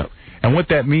team. Yeah. And what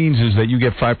that means is that you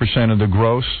get 5% of the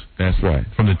gross. That's right.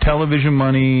 From the television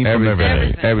money, from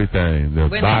everything. The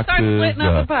when boxes.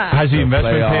 Has the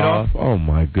investment paid off? Oh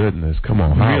my goodness! Come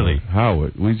on, Howard. Really?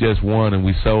 Howard, we just won and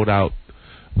we sold out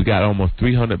We got almost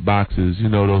 300 boxes. You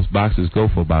know, those boxes go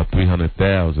for about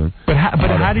 $300,000. But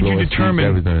how did you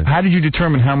determine? How did you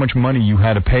determine how much money you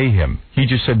had to pay him? He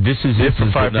just said, "This is it for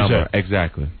 5%."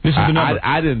 Exactly. This is the number.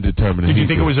 I didn't determine it. Did you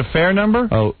think it was a fair number?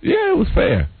 Oh, yeah, it was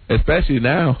fair. Especially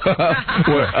now,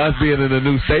 with us being in the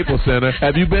new Staples Center.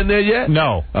 Have you been there yet?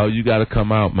 No. Oh, you got to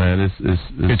come out, man.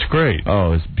 It's great.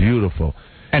 Oh, it's beautiful.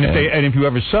 And if you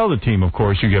ever sell the team, of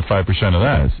course, you get 5% of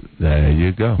that. There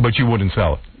you go. But you wouldn't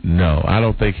sell it. No, I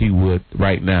don't think he would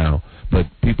right now. But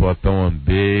people are throwing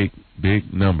big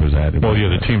numbers at him. Well, yeah,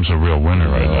 the team's a real winner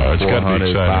right now. It's got to be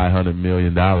exciting. $500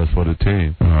 million for the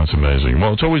team. Oh, that's amazing.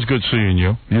 Well, it's always good seeing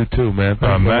you. You too, man.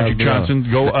 Magic Johnson,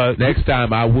 go. Next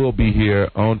time I will be here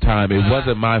on time. It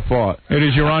wasn't my fault. It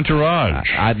is your entourage.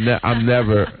 I'm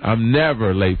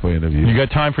never late for interviews. You got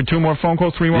time for 2 more phone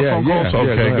calls, 3 more phone calls?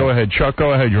 Okay, go ahead. Chuck,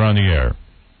 go ahead. You're on the air.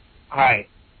 Hi.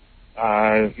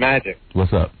 Magic.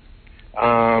 What's up?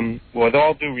 With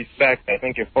all due respect, I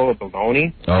think you're full of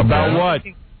baloney. About what?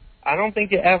 I don't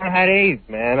think you ever had AIDS,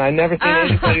 man. I never seen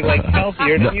anybody like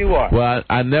healthier than you are. Well,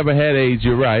 I never had AIDS.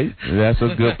 You're right. That's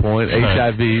a good point.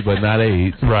 HIV, but not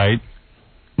AIDS. Right.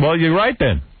 Well, you're right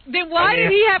then. Then why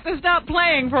did he have to stop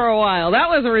playing for a while? That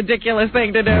was a ridiculous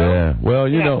thing to do. Yeah. Well,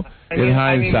 you know, in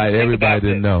hindsight, everybody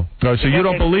didn't know. No, so you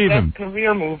don't believe him?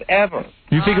 Career move ever.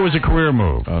 You think it was a career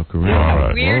move? Oh, career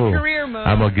move. Weird career move.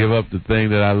 I'm going to give up the thing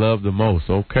that I love the most.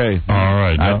 Okay. All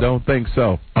right. I don't think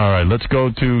so. All right. Let's go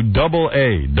to Double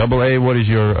A. Double A, what is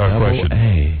your question? Double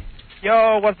A.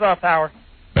 Yo, what's up, Howard?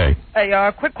 Hey.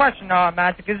 Hey, quick question,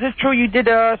 Magic. Is this true you did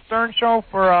a Stern show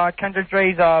for Kendra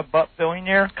Dre's Butt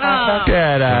Billionaire contest?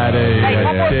 Get out of here. Hey,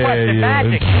 one more question,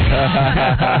 Magic.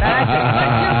 What's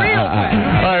your real question?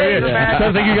 All right,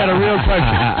 sounds like you got a real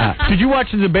question. Did you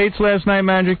watch the debates last night,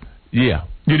 Magic? Yeah.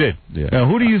 You did? Yeah. Now,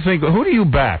 who do you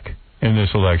back in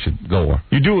this election? Gore.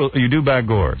 You do back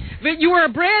Gore. But you were a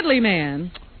Bradley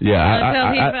man.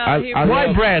 Yeah,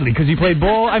 why Bradley? Because he played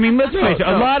ball? I mean, let's face it.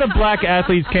 A lot of black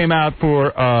athletes came out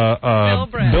for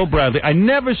Bill Bradley. I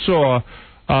never saw,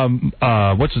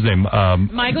 what's his name?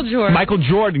 Michael Jordan. Michael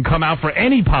Jordan come out for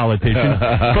any politician,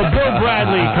 but Bill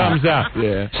Bradley comes out.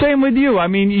 Yeah. Same with you. I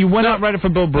mean, you went out right for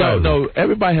Bill Bradley. No,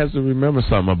 everybody has to remember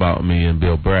something about me and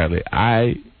Bill Bradley.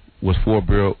 I was for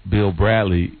Bill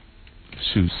Bradley,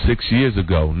 6 years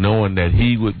ago, knowing that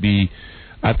he would be,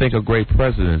 I think, a great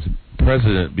president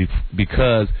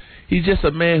because he's just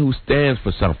a man who stands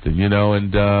for something, you know,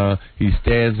 and he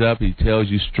stands up, he tells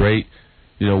you straight,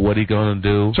 you know, what he's going to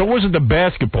do. So it wasn't the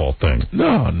basketball thing?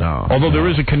 No. Although there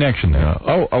is a connection there.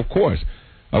 Oh, of course,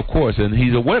 and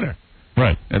he's a winner.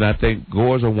 Right. And I think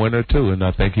Gore's a winner, too, and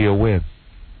I think he'll win.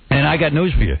 And I got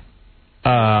news for you.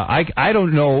 I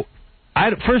don't know.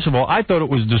 First of all, I thought it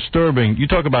was disturbing. You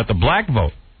talk about the black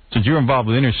vote, since you're involved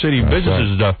with inner city businesses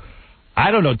and stuff. I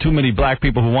don't know too many black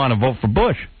people who want to vote for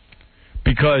Bush.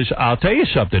 Because I'll tell you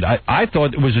something. I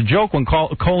thought it was a joke when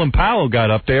Colin Powell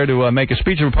got up there to make a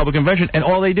speech at the Republican convention, and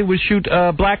all they did was shoot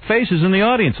black faces in the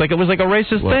audience, like it was like a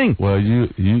racist thing. Well, you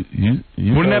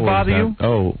wouldn't that bother you?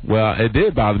 Oh, well, it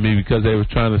did bother me because they were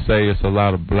trying to say it's a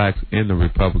lot of blacks in the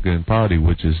Republican Party,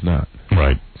 which is not.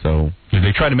 Right. So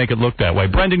they try to make it look that way.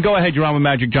 Brendan, go ahead. You're on with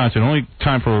Magic Johnson. Only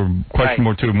time for a question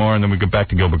or two more, and then we get back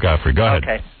to Gilbert Gottfried. Go ahead.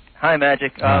 Okay. Hi,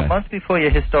 Magic. Hi. Months before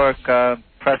your historic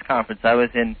press conference, I was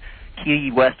in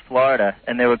Key West, Florida,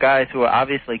 and there were guys who were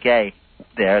obviously gay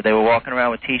there. They were walking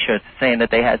around with T-shirts saying that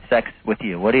they had sex with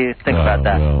you. What do you think about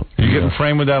that? Well, you getting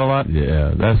framed with that a lot?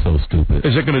 Yeah, that's so stupid.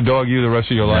 Is it going to dog you the rest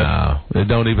of your life? No, it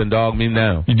don't even dog me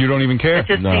now. You don't even care? It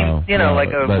just seems,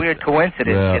 like a weird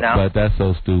coincidence, yeah, you know? But that's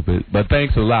so stupid. But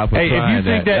thanks a lot for trying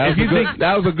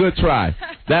that was a good try.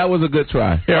 That was a good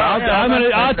try. Here, I'll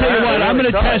tell you what.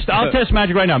 I'll test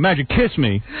Magic right now. Magic, kiss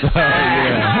me.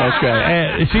 Yeah,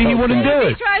 okay. See, he wouldn't do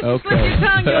it. If he tries to slip your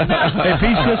tongue, you'll know. If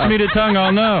he slips me the tongue,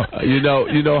 I'll know.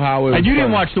 You know how it was. And you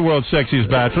didn't watch The World's Sexiest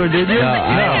Bachelor, did you? No,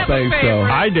 I don't think so.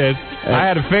 I did. I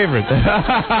had a favorite.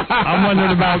 I'm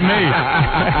wondering about me.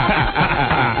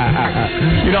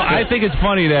 I think it's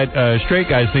funny that straight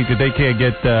guys think that they can't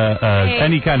get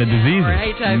any kind of diseases. Or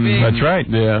HIV. That's right.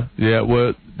 Yeah.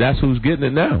 Well, that's who's getting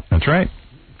it now. That's right.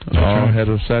 All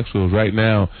heterosexuals right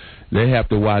now, they have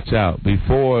to watch out.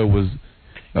 Before it was,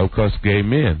 of course, gay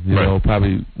men. You know,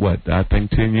 probably I think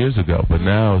 10 years ago. But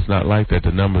now it's not like that.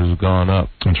 The numbers have gone up.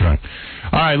 That's right.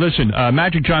 All right, listen.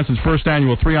 Magic Johnson's first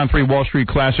annual 3-on-3 Wall Street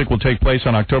Classic will take place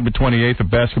on October 28th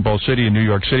at Basketball City in New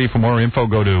York City. For more info,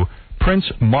 go to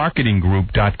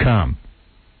princemarketinggroup.com.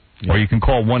 Or you can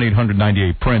call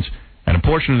 1-800-98-PRINCE And a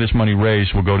portion of this money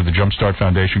raised will go to the Jumpstart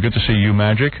Foundation. Good to see you,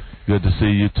 Magic. Good to see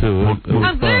you, too.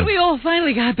 I'm glad we all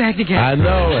finally got back together. I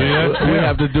know. We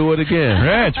have to do it again.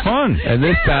 Yeah, it's fun. And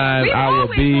this time I will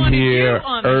be here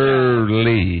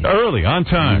early. Early, on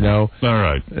time. You know? All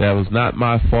right. That was not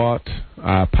my fault.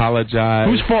 I apologize.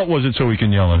 Whose fault was it so we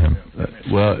can yell at him?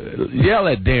 Well, yell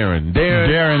at Darren.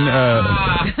 Darren,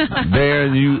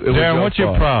 what's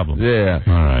your problem? Yeah.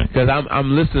 All right. Because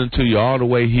I'm listening to you all the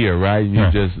way here, right? And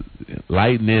you just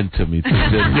lighting into me.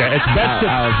 Yeah, it's best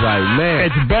I was like, man.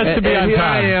 It's best to be on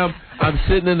time. I'm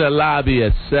sitting in the lobby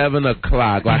at 7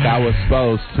 o'clock like I was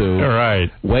supposed to. All right.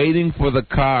 Waiting for the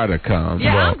car to come.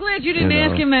 Yeah, I'm glad you didn't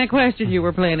ask him that question you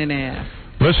were planning to ask.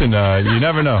 Listen, you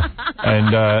never know.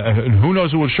 And who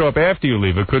knows who will show up after you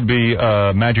leave? It could be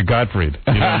Magic Gottfried.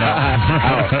 You don't know.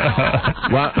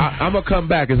 Well, I'm going to come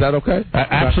back. Is that okay?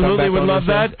 Absolutely would love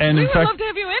that. And we in would fact, love to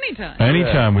have you anytime.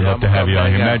 Anytime we'd love to have you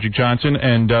on here. Magic Johnson.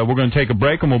 And we're going to take a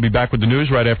break, and we'll be back with the news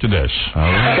right after this. All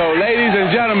right. So, ladies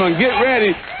and gentlemen, get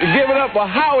ready to give it up for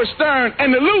Howard Stern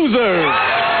and the Losers.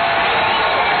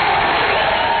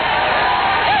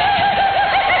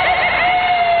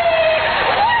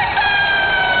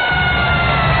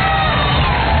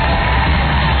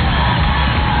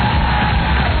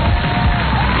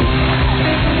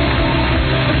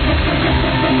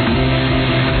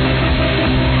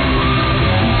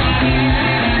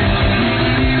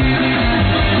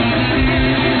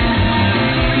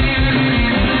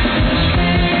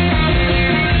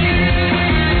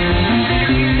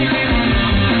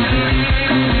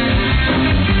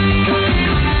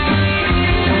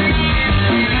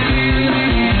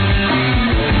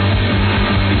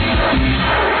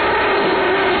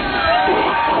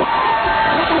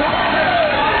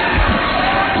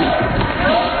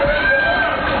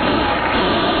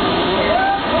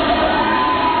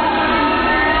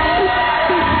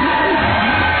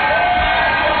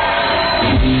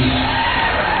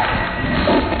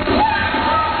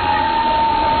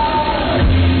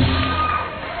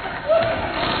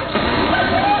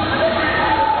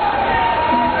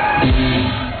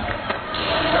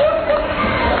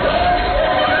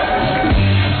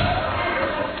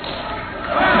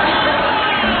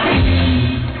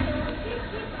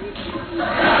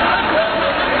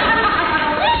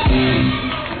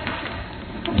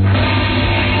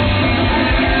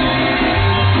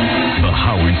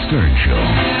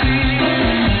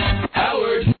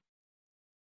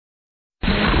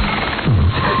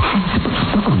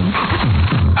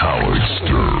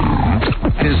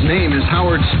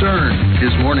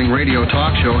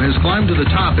 To the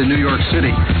top in New York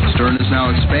City. Stern is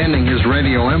now expanding his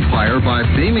radio empire by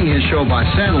beaming his show by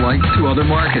satellite to other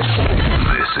markets.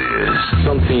 This is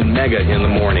something mega in the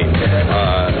morning.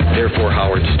 Therefore,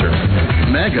 Howard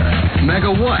Stern. Mega? Mega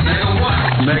what?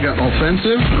 Mega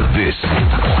offensive? This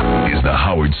is the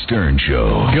Howard Stern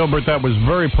Show. Gilbert, that was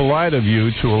very polite of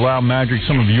you to allow Magic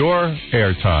some of your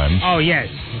airtime. Oh, yes.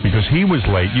 Because he was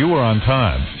late. You were on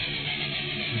time.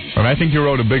 And I think you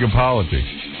wrote a big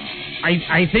apology.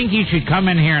 I think you should come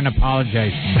in here and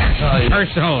apologize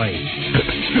personally.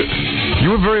 You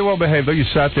were very well behaved, though. You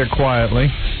sat there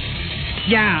quietly.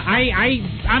 Yeah,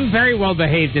 I'm very well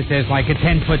behaved as like a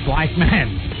 10-foot black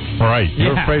man. Right.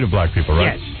 You're afraid of black people,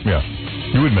 right? Yes. Yeah.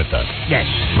 You admit that. Yes.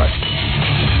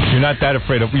 Right. You're not that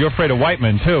afraid of... You're afraid of white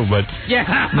men, too, but... Yeah.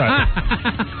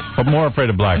 Right. But more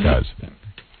afraid of black guys.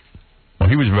 Well,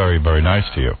 he was very, very nice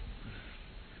to you.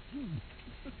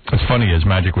 It's funny, as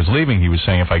Magic was leaving, he was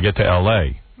saying, if I get to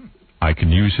L.A., I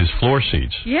can use his floor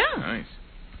seats. Yeah. Nice.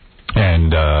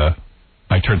 And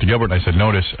I turned to Gilbert and I said,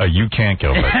 notice, you can't,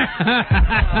 Gilbert.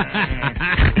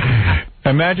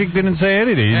 And Magic didn't say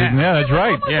anything. He didn't, that's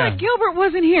right. Like Gilbert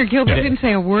wasn't here. Gilbert didn't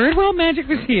say a word while Magic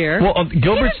was here. Well, He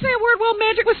didn't say a word while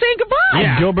Magic was saying goodbye.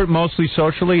 Yeah. Gilbert, mostly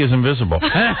socially, is invisible.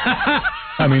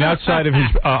 I mean, outside of his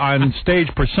on-stage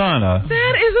persona...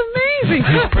 That is amazing.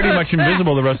 He's pretty much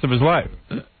invisible the rest of his life.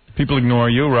 People ignore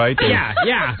you, right?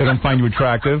 Yeah. They don't find you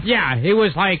attractive. Yeah, it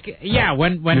was like,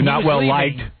 when you're not well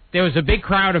liked. There was a big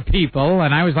crowd of people,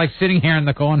 and I was like sitting here in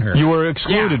the corner. You were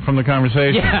excluded from the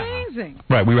conversation. Yeah. Amazing.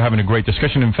 Right, we were having a great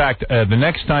discussion. In fact, the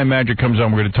next time Magic comes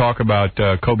on, we're going to talk about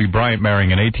Kobe Bryant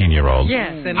marrying an 18-year-old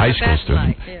high school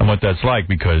student, and what that's like,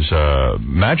 because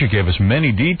Magic gave us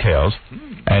many details.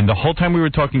 And the whole time we were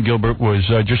talking, Gilbert, was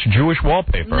just Jewish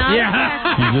wallpaper.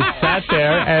 Yeah. You just sat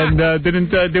there and didn't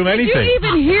do anything. Did you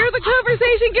even hear the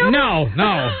conversation, Gilbert?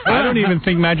 No. I don't even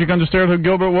think Magic understood who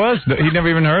Gilbert was. He'd never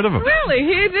even heard of him. Really?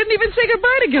 He didn't even say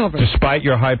goodbye to Gilbert. Despite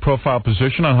your high-profile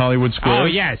position on Hollywood Squares. Oh,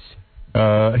 yes.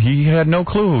 He had no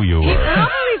clue who you were. He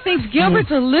probably thinks Gilbert's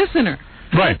a listener.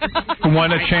 Right. Who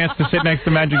won a chance to sit next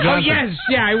to Magic Johnson. Oh, yes.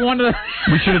 Yeah, I wanted to...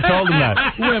 We should have told him that.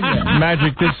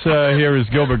 Magic, this here is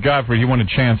Gilbert Gottfried. He won a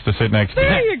chance to sit next to you.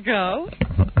 There you go.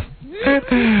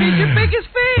 He's your biggest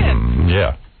fan.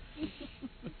 Yeah.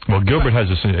 Well, Gilbert has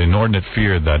this inordinate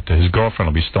fear that his girlfriend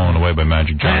will be stolen away by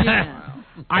Magic Johnson.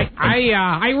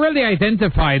 I really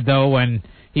identified, though, when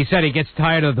he said he gets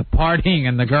tired of the partying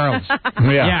and the girls.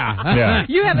 Yeah.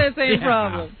 You have that same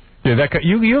problem. Yeah,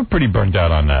 you're pretty burnt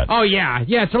out on that. Oh, yeah.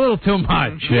 Yeah, it's a little too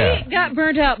much. Yeah. We got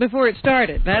burnt out before it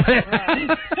started. That's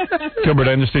right. Gilbert,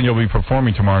 I understand you'll be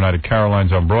performing tomorrow night at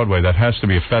Caroline's on Broadway. That has to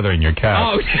be a feather in your cap.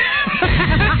 Oh,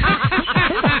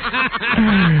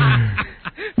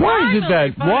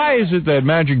 Why is it that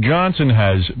Magic Johnson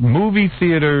has movie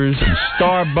theaters and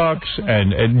Starbucks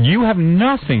and you have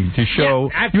nothing to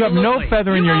show? Yeah, you have no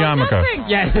feather in your yarmulke.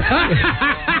 Yes.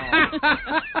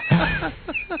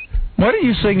 Why don't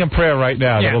you sing a prayer right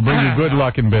now that will bring you good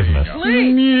luck in business? And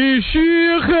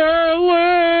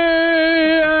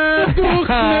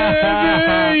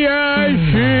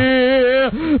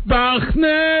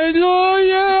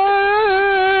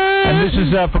this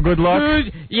is for good luck?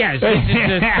 Yes, this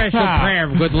is a special prayer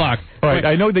of good luck. All right,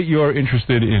 I know that you're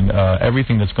interested in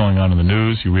everything that's going on in the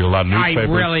news. You read a lot of newspapers.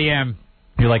 I really am.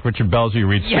 You like Richard Belzer? You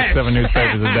read 6-7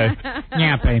 newspapers a day?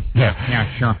 Yeah, babe. Yeah,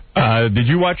 sure. Did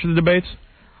you watch the debates?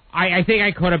 I think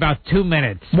I caught about 2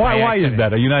 minutes. Why is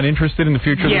that? Are you not interested in the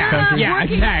future of this country? Yeah,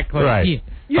 exactly. Right.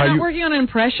 You're not working on an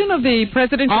impression of the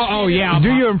presidential... Oh, yeah.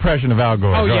 Do your impression of Al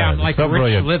Gore. Oh, Go yeah, ahead. I'm like so Rich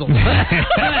brilliant. Little.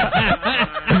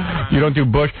 You don't do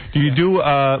Bush. Do you do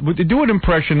an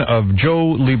impression of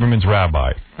Joe Lieberman's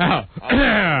rabbi? Oh.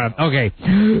 Okay.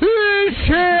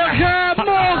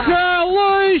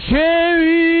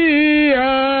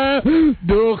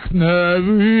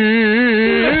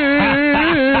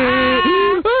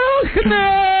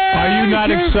 Are you not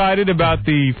excited about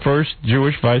the first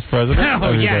Jewish vice president?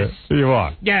 Oh, yes. You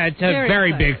are? Yeah, it's a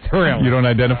very big thrill. You don't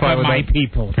identify with my that?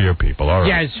 people. For your people, all right.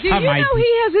 Yes, Do you know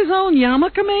he has his own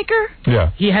yarmulke maker?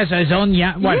 Yeah. He has his own,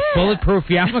 bulletproof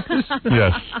yarmulkes?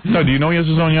 Yes. No, do you know he has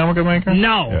his own yarmulke maker?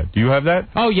 No. Yeah. Do you have that?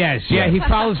 Oh, yes. Yeah, he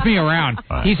follows me around.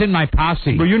 Right. He's in my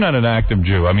posse. But you're not an active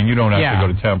Jew. I mean, you don't have to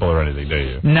go to temple or anything, do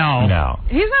you? No. No.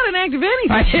 He's not an active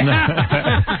anything.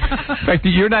 In fact,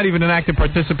 you're not even an active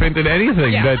participant in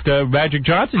anything that Magic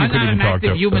Johnson you couldn't even talk to.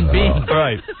 I'm not an active human being.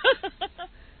 Right.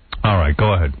 All right,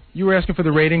 go ahead. You were asking for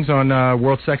the ratings on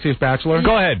World's Sexiest Bachelor?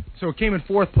 Go ahead. So it came in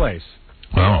 4th place.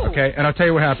 Oh. Okay, and I'll tell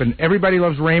you what happened. Everybody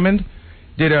Loves Raymond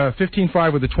did a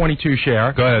 15.5 with a 22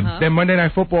 share. Go ahead. Then Monday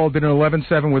Night Football did an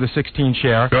 11.7 with a 16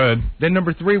 share. Go ahead. Then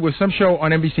number 3 was some show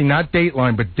on NBC, not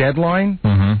Dateline, but Deadline.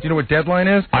 Mm-hmm. Do you know what Deadline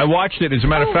is? I watched it. As a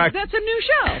matter of fact, that's a new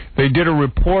show. They did a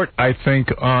report, I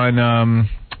think, on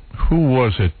who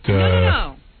was it?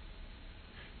 No.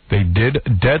 They did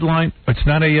Deadline. It's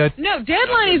not a No,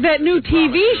 Deadline is that new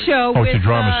TV show. Oh, it's a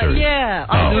drama series. Yeah,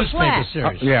 on newspaper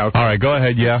series. Yeah. Okay. All right, go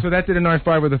ahead. Yeah. So that did a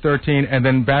 9.5 with a 13, and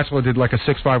then Bachelor did like a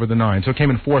 6.5 with a 9. So it came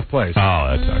in 4th place. Oh,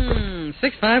 that's not good.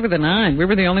 6.5 with a 9. We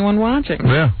were the only one watching.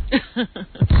 Yeah.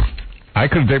 I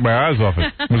couldn't take my eyes off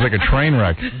it. It was like a train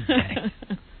wreck.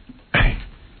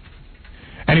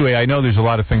 Anyway, I know there's a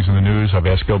lot of things in the news. I've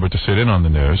asked Gilbert to sit in on the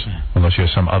news, unless he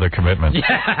has some other commitment. All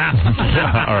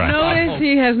right. Notice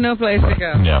he has no place to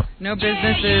go. Yeah. No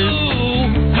businesses.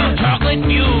 Chocolate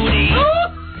beauty.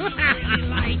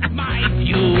 Like my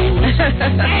views.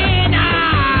 And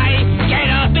I get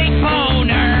a big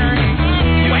boner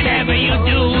whenever you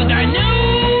do the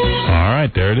news. All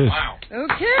right, there it is. Wow.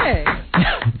 Okay.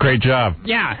 Great job.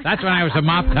 Yeah, that's when I was a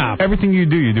mop top. Everything you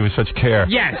do with such care.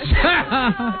 Yes.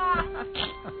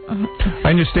 I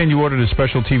understand you ordered a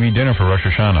special TV dinner for Rosh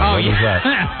Hashanah. Oh, what was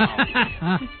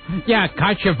that? Yeah,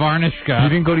 Katya Varnishka. You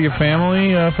didn't go to your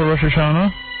family for Rosh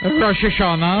Hashanah? Rosh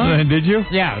Hashanah. Did you?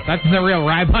 Yeah, that's the real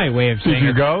rabbi way of saying it. Did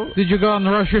you go? Did you go on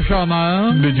Rosh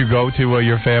Hashanah? Did you go to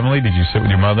your family? Did you sit with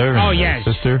your mother and your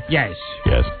sister? Yes.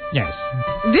 Yes. Yes.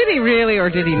 Did he really or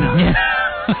did he not?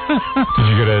 Did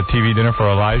you get a TV dinner for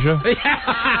Elijah? Is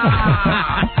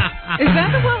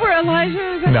that the one where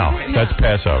Elijah is? No, that's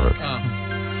Passover.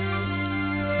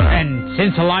 And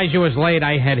since Elijah was late,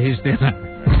 I had his dinner.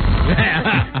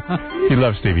 He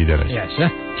loves TV dinners. Yes.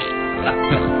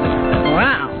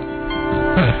 Wow.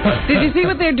 Did you see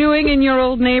what they're doing in your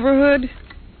old neighborhood?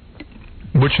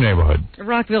 Which neighborhood?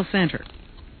 Rockville Center.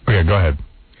 Okay, go ahead.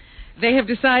 They have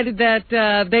decided that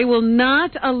they will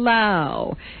not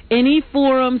allow any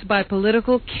forums by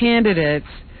political candidates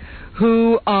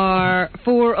who are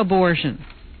for abortion.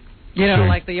 You know,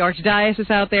 like the archdiocese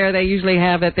out there, they usually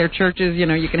have at their churches, you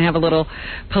know, you can have a little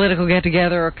political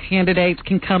get-together or candidates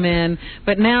can come in.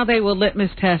 But now they will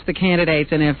litmus test the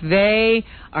candidates, and if they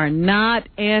are not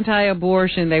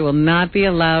anti-abortion, they will not be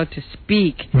allowed to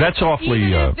speak. That's awfully...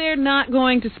 Even if they're not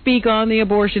going to speak on the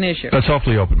abortion issue. That's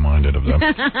awfully open-minded of them.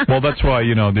 Well, that's why,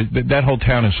 you know, that whole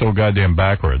town is so goddamn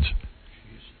backwards.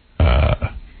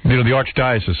 You know, the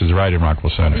archdiocese is right in Rockville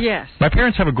Center. Yes. My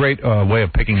parents have a great way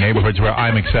of picking neighborhoods where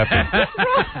I'm accepted.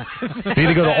 They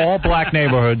either go to all black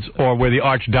neighborhoods or where the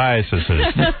archdiocese is.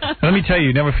 Let me tell you,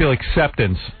 you never feel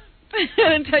acceptance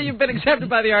until you've been accepted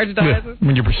by the archdiocese.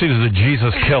 When you're perceived as a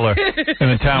Jesus killer in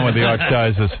a town with the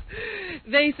archdiocese.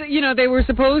 They were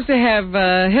supposed to have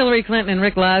Hillary Clinton and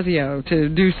Rick Lazio to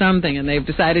do something, and they've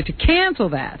decided to cancel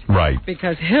that. Right.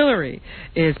 Because Hillary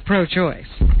is pro-choice.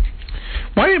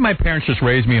 Why didn't my parents just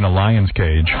raise me in a lion's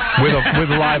cage with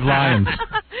live lions?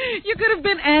 You could have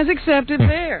been as accepted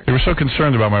there. They were so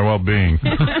concerned about my well-being.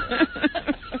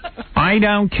 I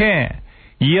don't care.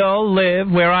 You'll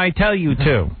live where I tell you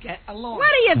to. Get along.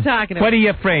 What are you talking about? What are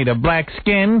you afraid of, black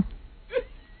skin?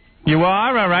 You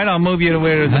are? All right, I'll move you to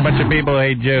where there's a bunch of people who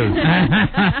hate Jews.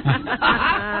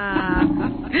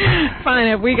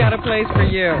 Fine, we got a place for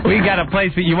you. We got a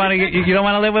place for you. You don't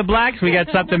want to live with blacks? We got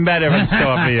something better in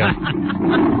store for you.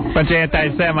 Bunch of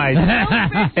anti-Semites.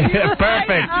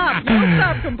 Perfect. Don't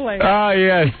stop complaining. Oh,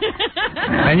 yes.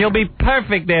 And you'll be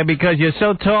perfect there because you're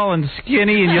so tall and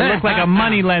skinny and you look like a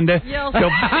moneylender.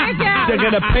 They're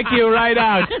going to pick you right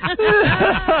out.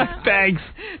 Thanks.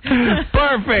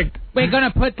 Perfect. We're going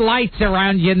to put lights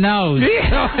around your nose. Me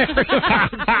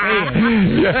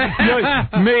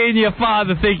and your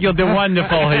father think you'll do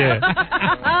wonderful here.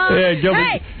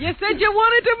 Hey, you said you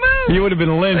wanted to move. You would have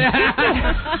been lynched.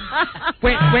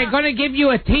 We're going to give you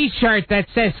a T-shirt that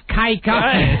says "Kike Up,"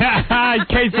 in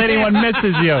case anyone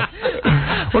misses you.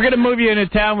 We're going to move you in a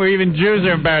town where even Jews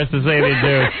are embarrassed to say they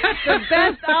do. The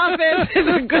best office is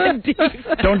a good deal.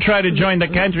 Don't try to join the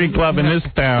country club in this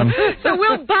town. So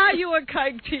we'll buy you a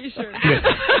Kike T-shirt.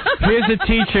 Here's a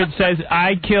T-shirt that says,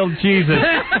 I killed Jesus.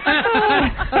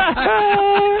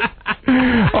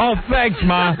 Oh, thanks,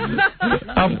 Ma.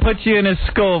 I'll put you in a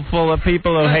school full of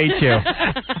people who hate you.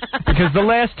 Because the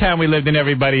last time we lived in,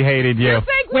 everybody hated you. You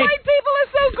think white people are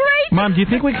so great? Mom, do you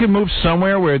think we could move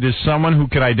somewhere where there's someone who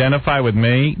could identify with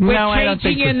me? We're I don't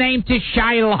think changing your name to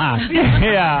Shylock.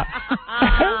 Yeah.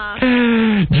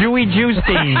 Jewy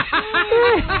Jewstein.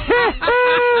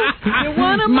 You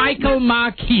want Michael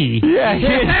Marquis. Yeah.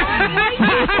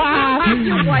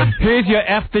 Here's your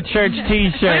F the Church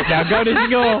T-shirt. Now go to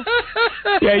school.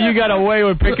 Yeah, you got away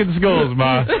with picking schools,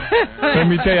 Ma. Let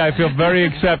me tell you, I feel very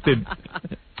accepted.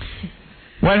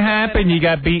 What happened? You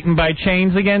got beaten by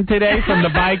chains again today from the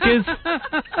bikers?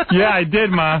 Yeah, I did,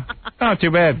 Ma. Oh,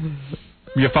 too bad.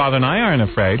 Your father and I aren't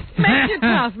afraid. Makes you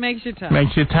tough. Makes you tough.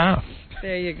 Makes you tough.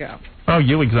 There you go. Oh,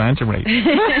 you exaggerate.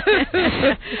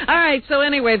 All right, so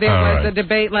anyway, there was a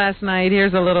debate last night.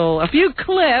 Here's a few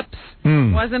clips.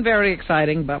 Wasn't very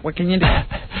exciting, but what can you do?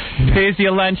 Here's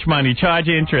your lunch money. Charge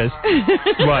interest.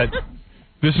 What?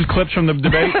 This is clips from the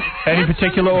debate? Any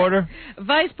particular order?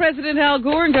 Vice President Al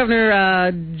Gore and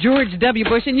Governor George W.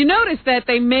 Bush. And you notice that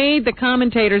they made the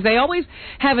commentators, they always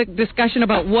have a discussion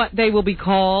about what they will be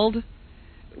called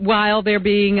while they're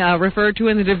being referred to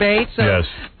in the debate. So yes.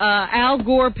 Al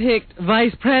Gore picked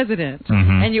vice president,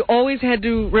 and you always had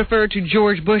to refer to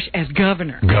George Bush as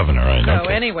governor. Governor, right. So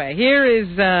anyway, here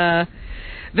is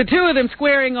the two of them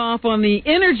squaring off on the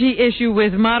energy issue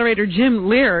with moderator Jim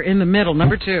Lear in the middle,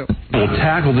 number 2. We'll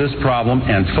tackle this problem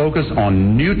and focus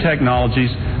on new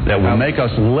technologies that will make us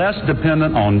less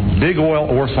dependent on big oil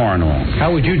or foreign oil.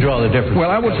 How would you draw the difference? Well,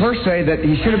 I would first say that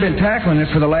he should have been tackling it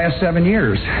for the last 7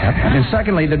 years. And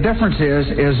secondly, the difference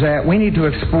is that we need to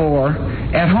explore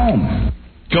at home.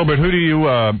 Gilbert, who do you,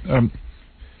 where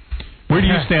do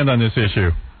you stand on this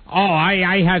issue? Oh,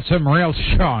 I had some real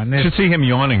Sean. You should see him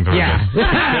yawning for yeah.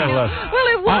 Well,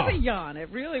 it was a yawn. It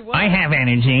really was. I have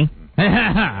energy.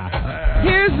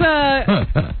 Here's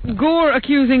Gore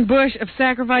accusing Bush of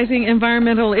sacrificing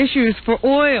environmental issues for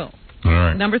oil. All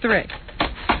right. Number 3.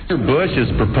 Bush is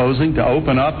proposing to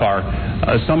open up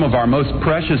some of our most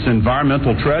precious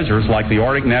environmental treasures, like the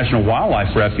Arctic National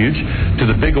Wildlife Refuge, to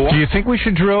the big oil. Do you think we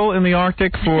should drill in the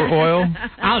Arctic for oil?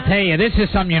 I'll tell you, this is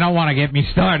something you don't want to get me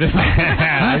started on.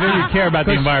 I know you care about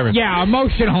the environment. Yeah,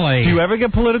 emotionally. Do you ever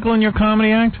get political in your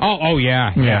comedy act? Oh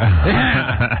yeah.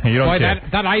 Yeah. You don't Boy, care.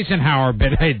 that Eisenhower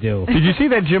bit I do. Did you see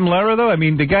that Jim Lehrer, though? I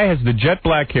mean, the guy has the jet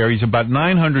black hair. He's about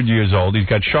 900 years old. He's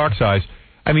got shark's eyes.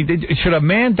 I mean, should a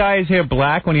man dye his hair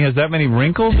black when he has that many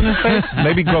wrinkles in his face?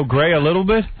 Maybe go gray a little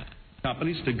bit?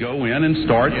 companies to go in and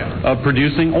start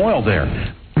producing oil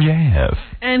there. Yes.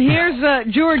 And here's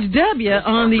George W.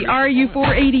 on the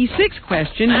RU-486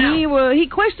 question. He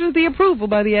questions the approval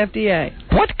by the FDA.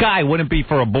 What guy wouldn't be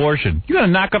for abortion? You going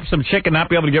to knock up some chick and not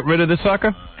be able to get rid of this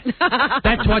sucker?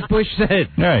 That's what Bush said.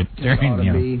 Right. It ought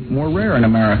to be more rare in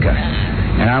America.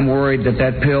 And I'm worried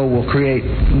that pill will create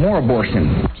more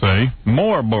abortion. See?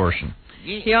 More abortion.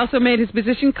 He also made his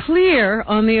position clear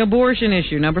on the abortion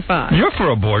issue, number 5. You're for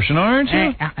abortion, aren't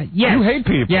you? Yes. You hate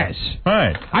people. Yes.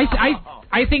 Right.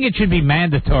 I think it should be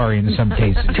mandatory in some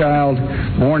cases. Child,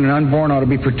 born and unborn, ought to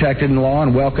be protected in law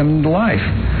and welcomed into life.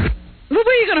 Well, where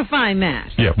are you going to find that?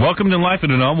 Yeah, welcomed in life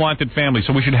in an unwanted family.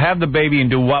 So we should have the baby and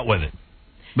do what with it?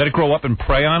 Let it grow up and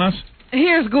prey on us?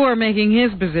 Here's Gore making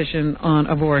his position on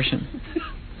abortion.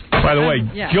 By the way,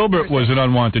 Gilbert was an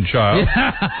unwanted child,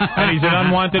 and he's an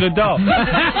unwanted adult.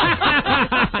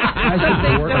 I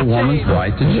support a woman's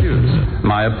right to choose.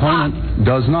 My opponent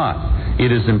does not.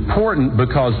 It is important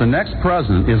because the next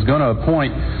president is going to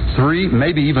appoint 3,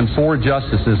 maybe even 4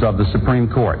 justices of the Supreme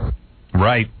Court.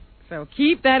 Right. So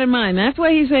keep that in mind. That's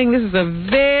why he's saying this is a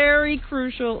very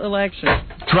crucial election.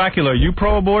 Dracula, are you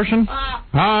pro-abortion?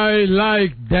 I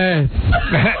like death.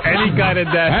 Any kind of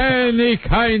death. Any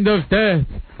kind of death.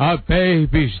 A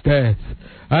baby's death.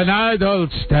 An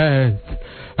adult's death.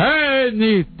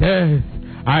 Any death.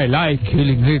 I like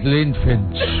killing little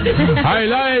infants. I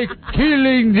like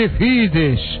killing the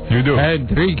fetus. You do? And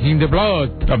drinking the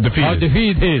blood of the fetus.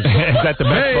 Is that the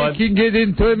best blood? Making it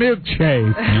into a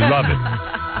milkshake. You love it.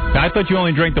 I thought you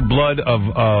only drank the blood of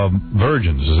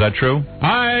virgins. Is that true?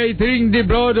 I drink the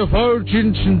blood of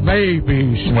virgins and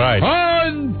babies. Right.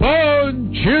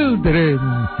 Unborn children.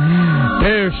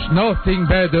 There's nothing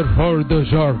better for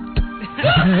dessert.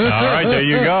 All right, there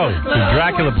you go. The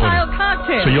Dracula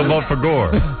pudding. So you'll vote for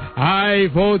Gore. I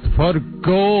vote for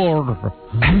Gore.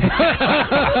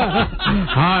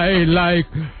 I like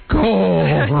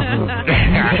Gore.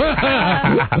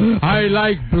 I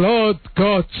like blood,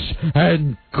 guts,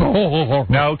 and gore.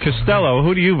 Now, Costello,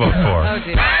 who do you vote for? Oh,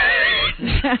 dear.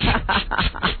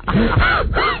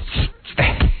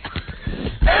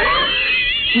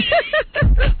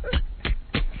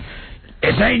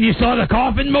 It's saying you saw the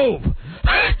coffin move.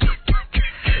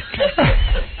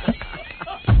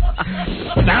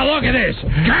 Now look at this.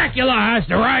 Dracula has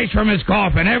to rise from his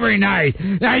coffin every night.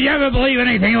 Now, you ever believe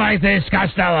anything like this,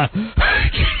 Costello?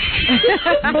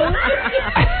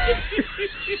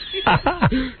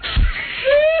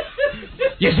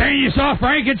 You saying you saw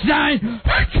Frankenstein?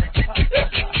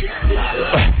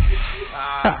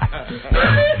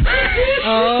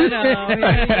 Oh, no.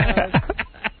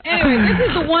 Anyway, this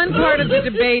is the one part of the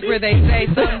debate where they say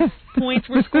some points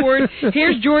were scored.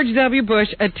 Here's George W.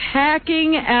 Bush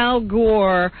attacking Al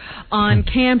Gore on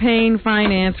campaign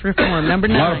finance reform. Number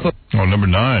 9. Oh, number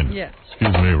 9. Yes.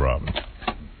 Excuse me, Robin.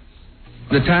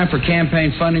 The time for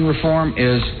campaign funding reform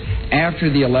is after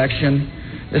the election.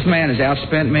 This man has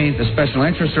outspent me. The special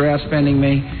interests are outspending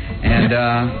me.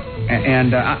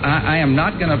 And I am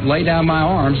not going to lay down my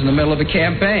arms in the middle of a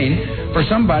campaign for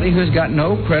somebody who's got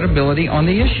no credibility on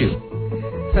the issue.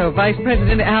 So Vice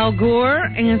President Al Gore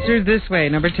answered this way,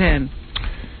 number 10.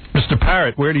 Mr.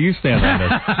 Parrott, where do you stand on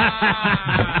this?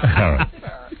 All right.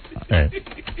 Hey.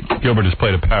 Gilbert has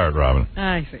played a parrot, Robin.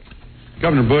 I see.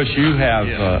 Governor Bush, you have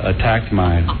attacked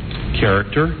my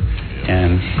character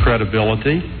and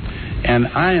credibility, and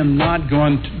I am not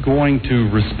going to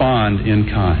respond in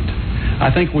kind. I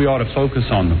think we ought to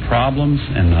focus on the problems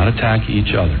and not attack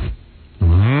each other.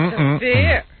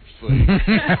 There.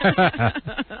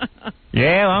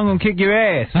 Yeah, well, I'm going to kick your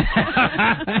ass. And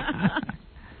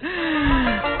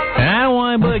I don't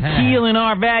want to put killing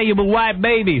our valuable white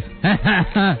babies.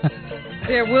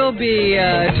 There will be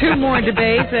 2 more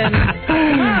debates, and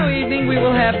tomorrow evening we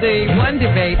will have the one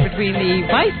debate between the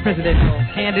vice presidential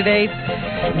candidates,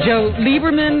 Joe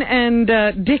Lieberman and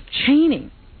Dick Cheney.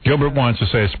 Gilbert wants to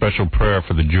say a special prayer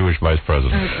for the Jewish vice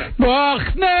president. Okay. All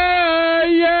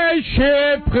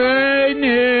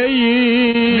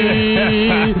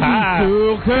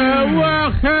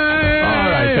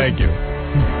right, thank you.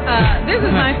 This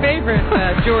is my favorite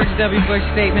George W. Bush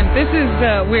statement. This is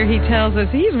where he tells us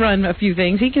he's run a few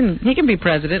things. He can be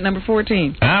president. Number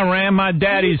 14. I ran my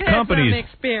daddy's companies. Some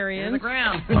experience. On the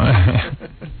ground.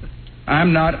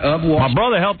 I'm not of Wall Street. My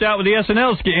brother helped out with the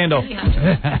SNL scandal.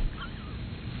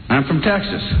 I'm from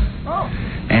Texas.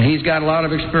 And he's got a lot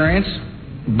of experience,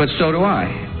 but so do I.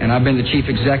 And I've been the chief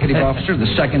executive officer of the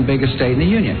 2nd biggest state in the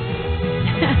union.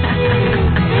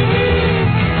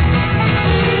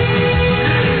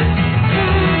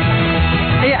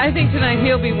 Yeah, I think tonight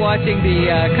he'll be watching the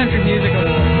Country Music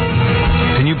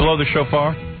Awards. Can you blow blow the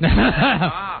shofar?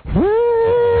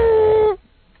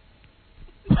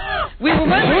 We were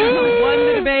wondering who won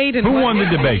the debate. And who won the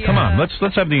debate? Come on, let's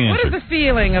have the answer. What is the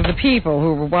feeling of the people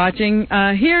who were watching?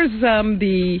 Here's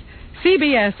the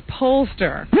CBS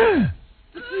pollster.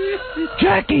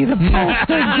 Jackie the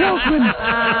pollster Gilbert.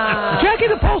 Jackie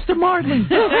the pollster Martin.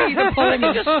 Jackie the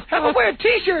pollster. Just have to wear a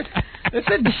T-shirt.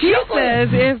 She says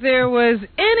if there was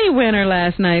any winner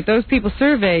last night, those people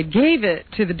surveyed gave it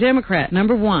to the Democrat,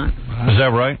 number one. Is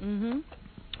that right? Mm-hmm.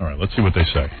 All right, let's see what they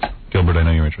say. Gilbert, I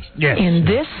know you're interested. Yes. In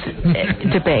this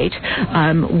debate,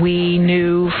 we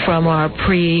knew from our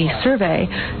pre-survey,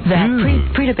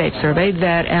 that pre-debate survey,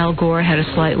 that Al Gore had a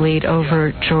slight lead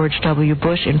over George W.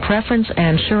 Bush in preference,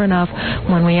 and sure enough,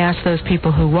 when we asked those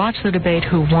people who watched the debate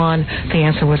who won, the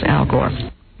answer was Al Gore.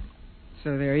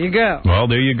 So there you go. Well,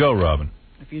 there you go, Robin.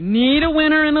 If you need a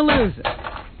winner and a loser.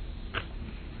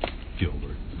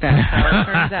 Gilbert. That's how it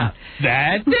turns out.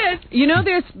 That's it. You know,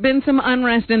 there's been some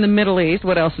unrest in the Middle East.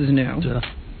 What else is new?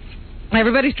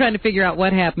 Everybody's trying to figure out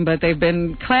what happened, but they've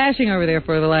been clashing over there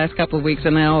for the last couple of weeks,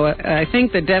 and now I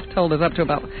think the death toll is up to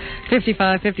about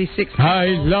 55, 56 people. I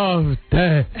love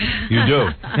death. You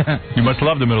do. You must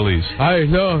love the Middle East. I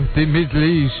love the Middle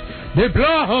East. The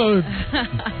blood.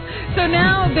 So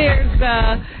now there's,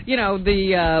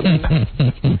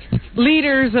 the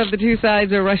leaders of the two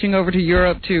sides are rushing over to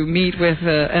Europe to meet with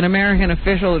an American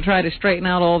official to try to straighten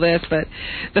out all this, but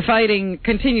the fighting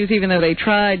continues even though they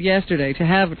tried yesterday to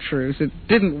have a truce. It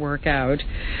didn't work out.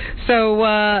 So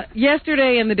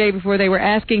yesterday and the day before they were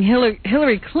asking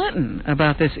Hillary Clinton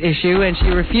about this issue, and she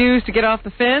refused to get off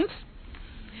the fence.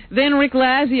 Then Rick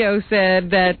Lazio said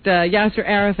that Yasser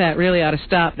Arafat really ought to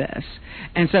stop this.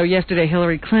 And so yesterday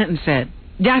Hillary Clinton said,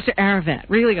 Yasser Arafat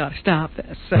really ought to stop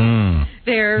this. So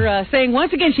they're saying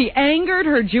once again she angered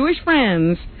her Jewish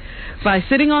friends by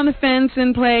sitting on the fence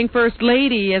and playing First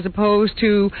Lady as opposed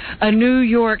to a New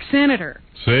York senator.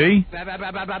 See?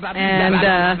 And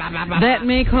that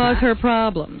may cause her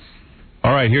problems.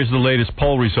 All right, here's the latest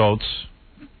poll results.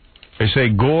 They say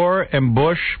Gore and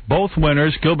Bush, both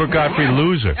winners. Gilbert Gottfried,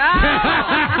 loser.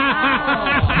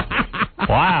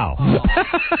 Wow.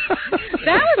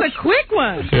 That was a quick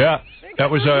one. Yeah.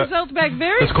 That was results back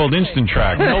very that's called instant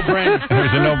track. No-brainer. It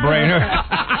was a no-brainer.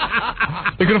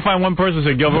 They're going to find one person who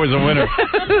said Gilbert was a winner.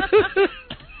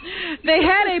 They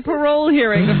had a parole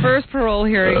hearing, the first parole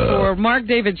hearing for Mark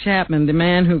David Chapman, the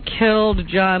man who killed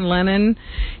John Lennon.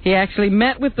 He actually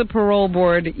met with the parole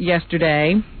board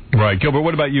yesterday. Right. Gilbert,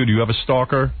 what about you? Do you have a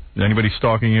stalker? Is anybody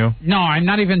stalking you? No, I'm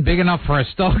not even big enough for a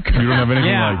stalker. You don't have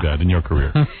anything like that in your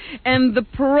career. And the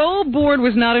parole board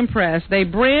was not impressed. They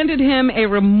branded him a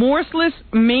remorseless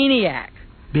maniac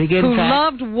who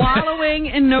loved wallowing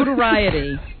in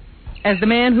notoriety as the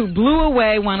man who blew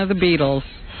away one of the Beatles.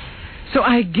 So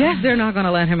I guess they're not going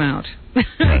to let him out.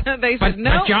 They said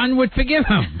no. But John would forgive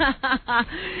him.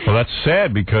 Well, that's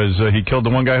sad because he killed the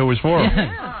one guy who was for him.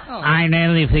 I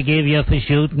nearly forgive you for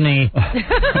shooting me.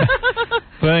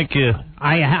 Thank you.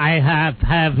 I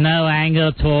have no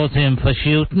anger towards him for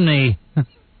shooting me.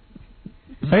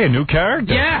 Hey, a new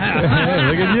character. Yeah. Hey,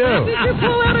 look at you. Did you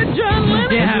pull out a John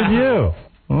Lennon? Yeah. Look at you.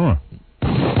 Oh.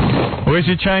 Where's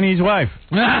your Chinese wife?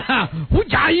 Hey, look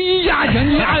at that.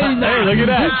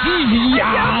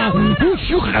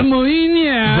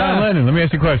 John Lennon, let me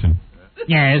ask you a question.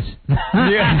 Yes. Do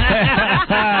you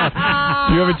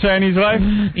have a Chinese wife?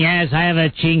 Yes, I have a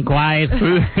chink wife.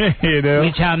 You do?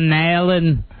 Which I'm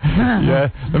nailing. Yeah,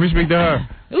 let me speak to her.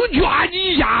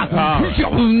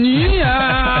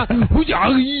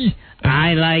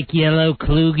 I like yellow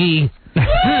kloogie.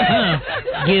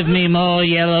 Give me more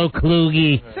yellow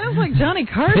kloogie. Sounds like Johnny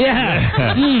Carson.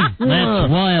 Yeah.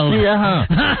 That's wild.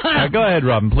 Yeah. Go ahead,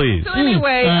 Robin, please. So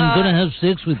anyway, I'm going to have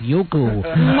sex with Yoko.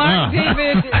 Mark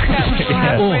David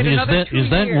is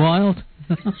that wild?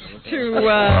 All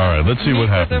right, let's see what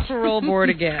happens. The parole board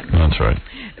again. That's right.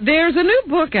 There's a new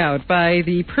book out by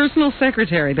the personal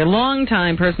secretary, the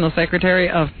longtime personal secretary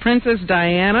of Princess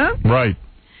Diana. Right.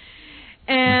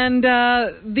 And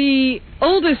the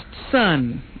oldest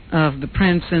son of the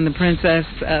prince and the princess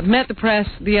met the press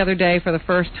the other day for the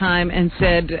first time and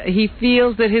said he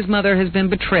feels that his mother has been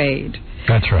betrayed.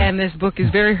 That's right. And this book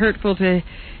is very hurtful to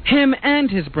him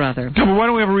and his brother. Yeah, but why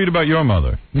don't we ever read about your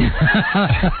mother?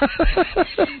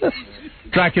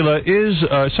 Dracula is,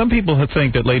 some people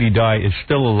think that Lady Di is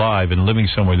still alive and living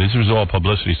somewhere. This was all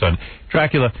publicity stunt.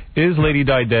 Dracula, is Lady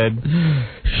Di dead?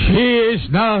 She is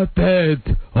not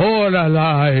dead or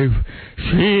alive.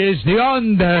 She is the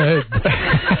undead.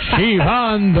 She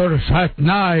wanders at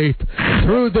night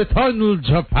through the tunnels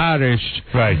of Paris.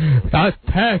 Right.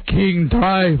 Attacking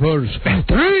drivers,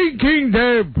 drinking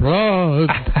their blood.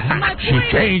 She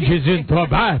changes into a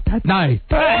bat at night,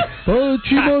 but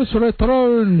she must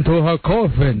return to her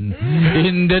coffin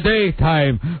in the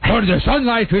daytime, for the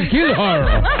sunlight will kill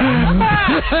her.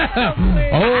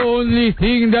 Only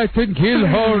thing that can kill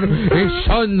her is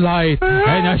sunlight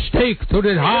and a stake to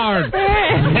the heart.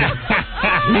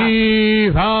 She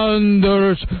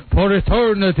wanders for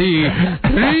eternity,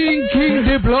 drinking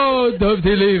the blood of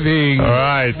the living. All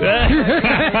right. Is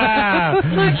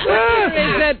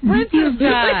that Princess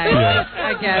dies? Yes.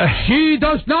 I guess. She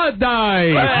does not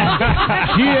die.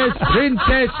 She is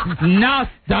Princess Not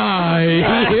Die.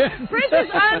 Princess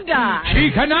Undie.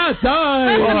 She cannot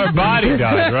die. Well, her body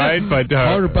died, right? But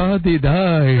her body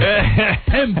died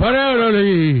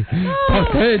temporarily,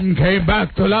 but then came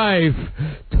back to life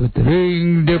to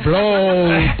drink the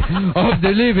blood of the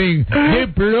living. The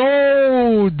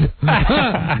blood,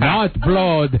 not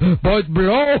blood, but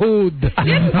blood of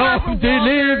the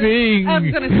living.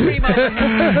 I'm going to scream over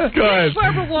him. Go ahead. Did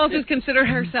Barbara Walters consider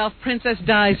herself Princess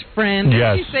Di's friend?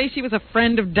 Yes. Did she say she was a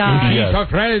friend of Di? She's a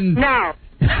friend. No.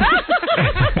 So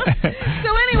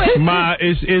anyway, Ma,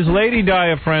 is Lady Di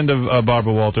a friend of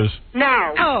Barbara Walters?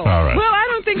 No. Oh. All right. Well, I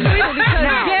don't think so either,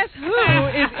 because guess who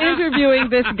is interviewing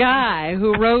this guy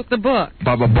who wrote the book?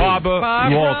 Barbara Walters.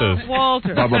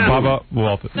 Walters. Barbara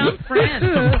Walters. Some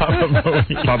friend.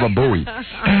 Barbara Bowie.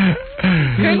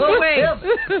 Oh, wait.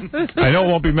 I know it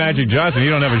won't be Magic Johnson. You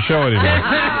don't have a show anymore.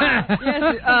 Yes,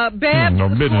 Babs No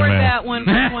business, scored man. that one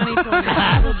for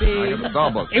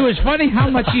 2020. It was funny how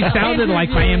much he sounded like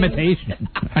my imitation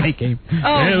when he came.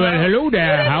 Oh, Hello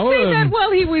there. How say that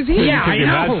while he was here. Yeah, I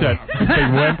know.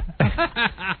 Big wimp.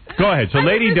 Go ahead. So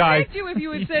Lady Di. I'd you if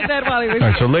you had said that while he was All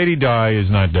right, so here. Lady Di is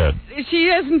not dead. She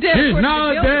isn't dead. She's according to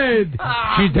not Gilbert. dead.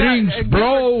 She drinks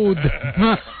blood.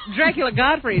 Dracula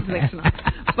Gottfried's fixing them.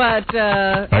 But,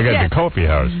 I got yes. the coffee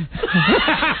house.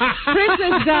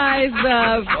 Princess Di's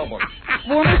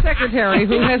former secretary,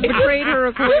 who has betrayed her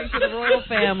according to the royal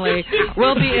family,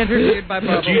 will be interviewed by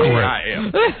Barbara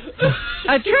Walters.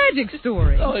 A tragic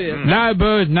story. Oh, yeah.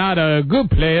 Lybert's not a good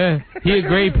player. He's a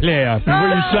great player. Well,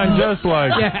 you sound just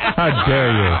like. How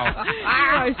dare you?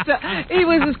 He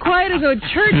was as quiet as a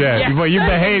church. Yeah, well, you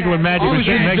behaved when Magic was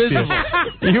sitting next to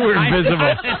you. You were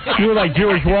invisible. You were like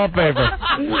Jewish wallpaper.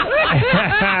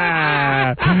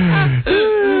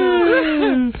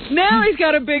 Now he's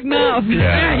got a big mouth.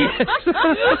 Yeah.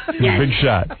 Big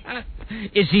shot.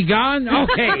 Is he gone?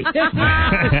 Okay.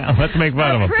 Let's make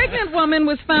fun of A him. pregnant woman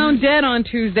was found dead on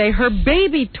Tuesday. Her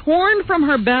baby torn from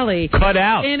her belly. Cut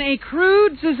out. In a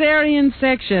crude cesarean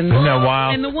section. Isn't that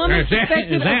wild? And the woman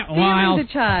suspected of stealing the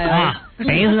child.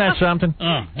 Hey, isn't that something?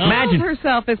 Imagine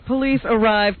herself as police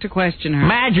arrived to question her.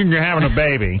 Imagine you're having a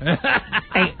baby.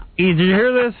 Hey, did you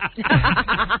hear this?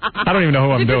 I don't even know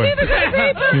who I'm doing. Did you see this in the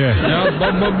paper? Yeah.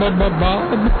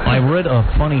 I read a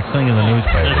funny thing in the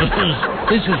newspaper.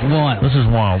 This is wild. This is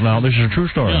wild. Now, this is a true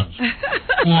story. A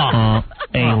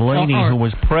lady who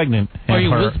was pregnant had Are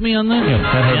you her, with me on this? Yeah,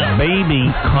 had her baby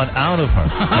cut out of her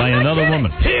by another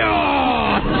woman.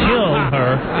 Killed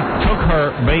her, took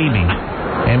her baby,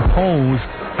 and posed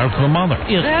as the mother.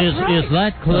 Is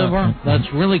that clever?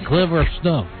 That's really clever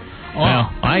stuff. Now,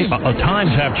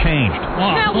 times have changed.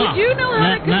 Now, would you know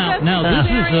how to conduct Now,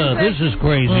 this is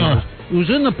crazy. It was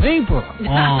in the paper.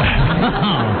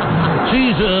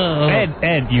 She's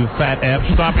Ed, you fat F,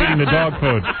 stop eating the dog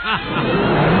food.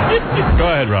 Go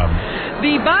ahead, Robin.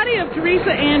 The body of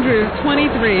Teresa Andrews,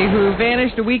 23, who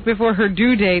vanished a week before her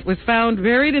due date, was found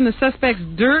buried in the suspect's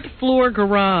dirt floor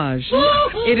garage.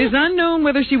 It is unknown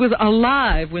whether she was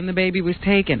alive when the baby was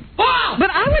taken. But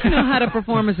I would know how to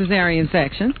perform a cesarean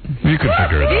section. You could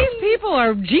figure it out. These people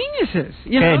are geniuses.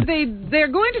 You know, they're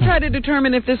going to try to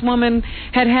determine if this woman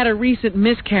had had a recent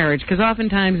miscarriage, because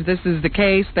oftentimes this is the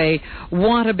case. They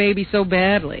want a baby so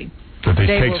badly. That they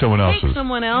take someone else's. Take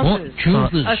someone else's. What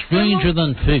truth is stranger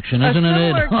than fiction, isn't it,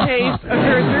 Ed? A similar case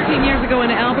occurred 13 years ago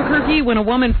in Albuquerque when a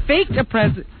woman faked a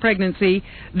pregnancy,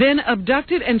 then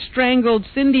abducted and strangled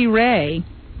Cindy Ray,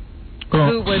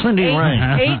 who was Cindy Ray.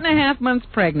 8.5 months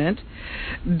pregnant.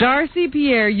 Darcy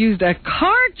Pierre used a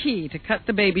car key to cut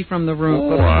the baby from the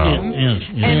room and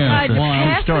tried to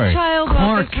pass the child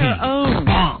off as her own.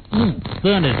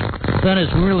 That is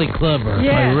really clever.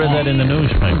 Yes. I read that in the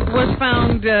newspaper. Was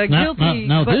found guilty,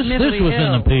 Now, but this mentally was ill.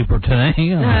 in the paper today.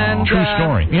 And, true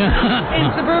story.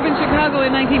 In suburban Chicago in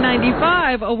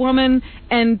 1995, a woman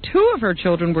and 2 of her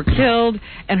children were killed,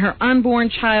 and her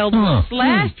unborn child was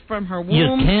slashed from her womb.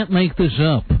 You can't make this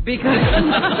up. Because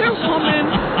another woman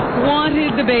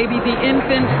wanted the baby. The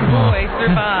infant boy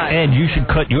survived. Ed, you should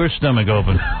cut your stomach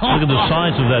open. Look at the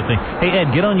size of that thing. Hey,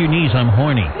 Ed, get on your knees. I'm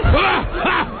horny.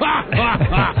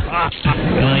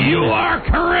 You are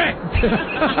correct.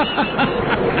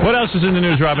 What else is in the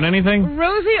news, Robin? Anything?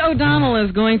 Rosie O'Donnell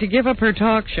is going to give up her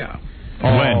talk show.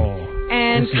 When?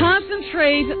 And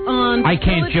concentrate on I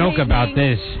can't joke about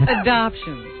this.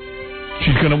 Adoptions.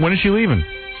 When is she leaving?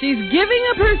 She's giving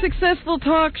up her successful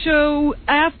talk show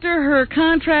after her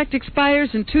contract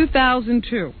expires in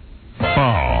 2002.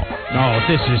 Oh,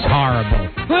 this is horrible.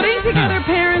 Putting together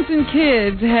parents and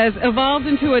kids has evolved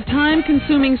into a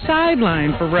time-consuming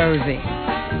sideline for Rosie.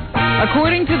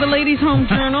 According to the Ladies' Home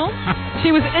Journal,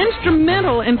 she was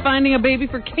instrumental in finding a baby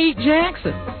for Kate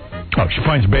Jackson. Oh, she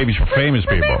finds babies for famous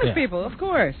people. Famous people, of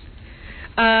course.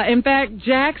 In fact,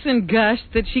 Jackson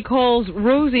gushed that she calls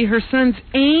Rosie her son's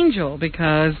angel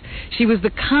because she was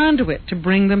the conduit to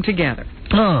bring them together.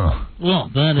 Oh, well,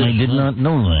 that is... I did not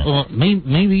know that. Well,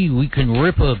 maybe we can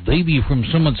rip a baby from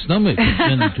someone's stomach and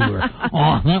send it to her.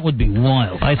 Oh, that would be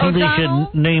wild. I think they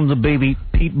should name the baby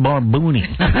Pete Barbooni.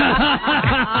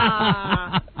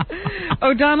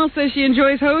 O'Donnell says she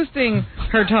enjoys hosting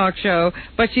her talk show,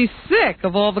 but she's sick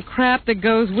of all the crap that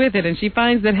goes with it, and she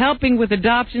finds that helping with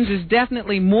adoptions is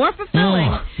definitely more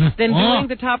fulfilling than doing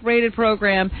the top-rated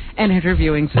program and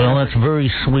interviewing someone. Well, that's very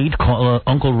sweet.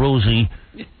 Uncle Rosie.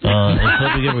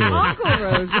 Uncle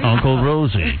Rosie. Uncle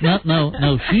Rosie.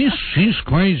 No, she's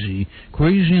crazy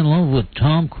in love with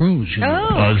Tom Cruise. You know?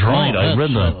 That's right. I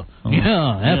read that.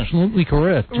 Yeah, absolutely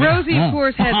correct. Rosie, of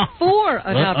course, has 4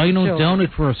 adopted children. I don't doubt it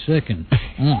for a second.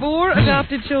 4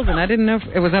 adopted children. I didn't know if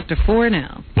it was up to 4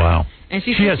 now. Wow. And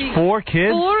she has 4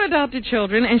 kids? 4 adopted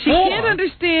children, and she can't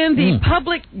understand the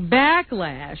public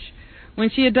backlash when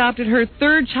she adopted her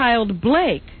 3rd child,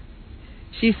 Blake.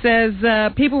 She says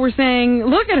people were saying,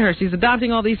 look at her, she's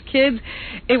adopting all these kids.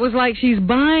 It was like she's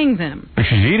buying them.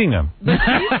 She's eating them. But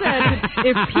she said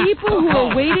if people who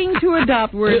are waiting to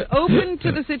adopt were as open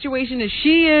to the situation as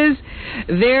she is,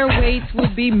 their waits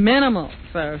would be minimal.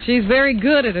 So she's very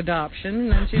good at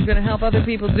adoption, and she's going to help other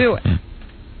people do it.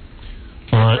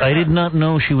 I did not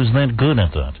know she was that good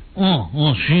at that. Oh,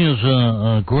 well, she is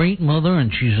a great mother, and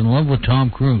she's in love with Tom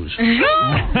Cruise.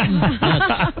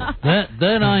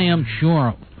 that I am sure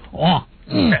of.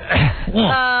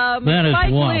 That is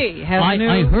Spike wild. Lee has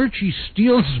I heard she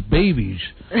steals babies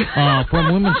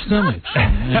from women's stomachs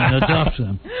and adopts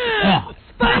them.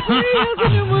 Spike Lee has a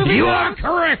new movie. You are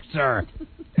correct, sir.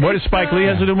 What is Spike Lee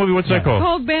has a new movie? What's that called?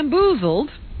 Called Bamboozled.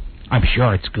 I'm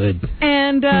sure it's good.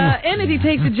 And in it, he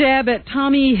takes a jab at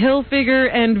Tommy Hilfiger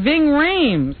and Ving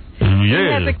Rhames. He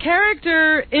has a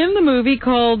character in the movie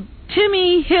called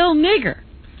Timmy Hill Nigger.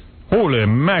 Holy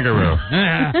mackerel.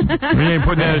 We ain't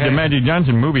putting that at the Magic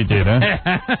Johnson movie theater.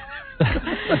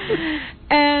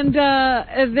 And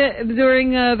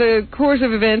during the course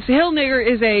of events, Hill Nigger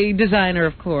is a designer,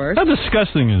 of course. How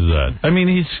disgusting is that? I mean,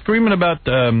 he's screaming about...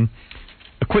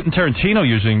 Quentin Tarantino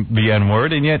using the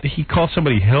N-word, and yet he calls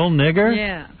somebody Hill Nigger?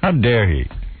 Yeah. How dare he?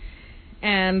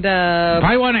 And if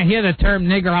I want to hear the term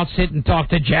nigger, I'll sit and talk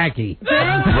to Jackie.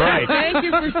 Right. Thank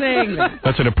you for saying that.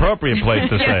 That's an appropriate place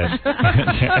to say it.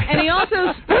 And he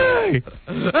also...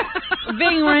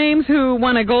 Ving Rhames, who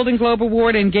won a Golden Globe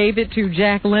Award and gave it to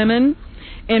Jack Lemmon.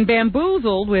 In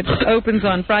Bamboozled, which opens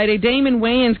on Friday, Damon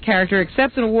Wayans' character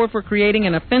accepts an award for creating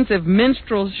an offensive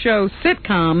minstrel show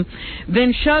sitcom,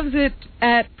 then shoves it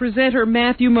at presenter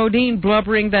Matthew Modine,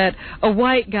 blubbering that a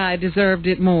white guy deserved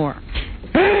it more.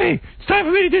 Hey, it's time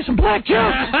for me to do some black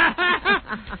jokes.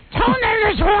 Two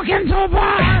niggers walk into a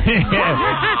bar.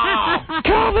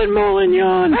 Calvin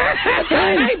Molignon.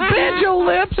 Hey, banjo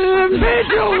lips.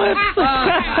 Banjo lips.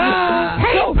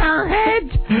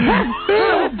 Paperhead.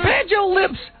 Banjo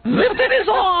lips lifted his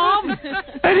arm,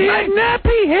 and he had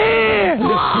nappy hair. He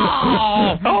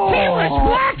was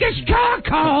black as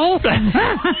charcoal.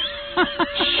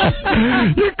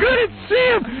 You couldn't see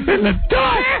him in the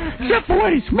dark, except for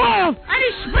when he smiled. And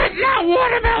he's spitting out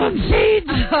watermelon seeds.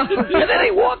 And then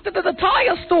he walked into the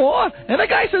tire store, and the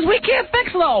guy says, "We can't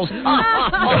fix those."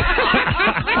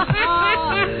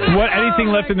 What? Anything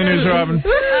left in the news, Robin?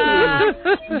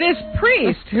 This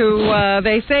priest, who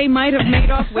they say might have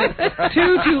made off with $2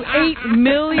 to $8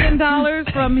 million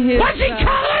from his... What's he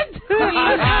called?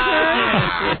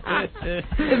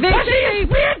 Was he a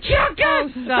spear chucker? Oh,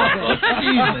 stop it.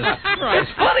 Jesus Christ.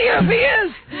 It's funnier if he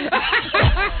is.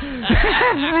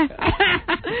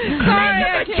 Sorry,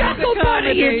 I can't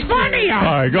accommodate. It's funnier. All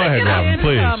right, go ahead, Robin,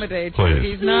 please.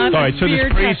 He's not all right, so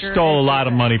this priest stole a lot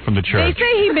of money from the They church.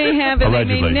 say he may have it.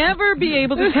 Allegedly. They may never be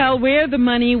able to tell where the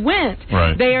money went.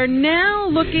 Right. They are now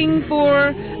looking for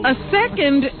a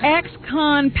second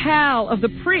ex-con pal of the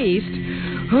priest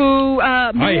who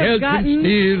may have gotten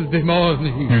steal the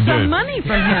money. some money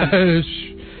from him. Yes.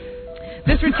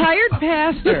 This retired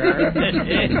pastor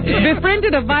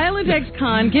befriended a violent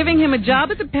ex-con, giving him a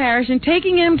job at the parish and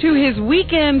taking him to his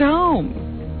weekend home.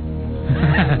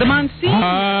 The Monsignor.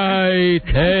 I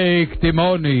take the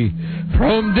money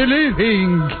from the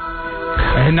living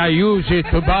and I use it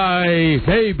to buy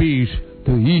babies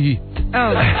to eat.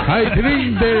 Oh. I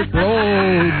drink their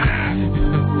blood.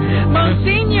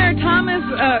 Monsignor Thomas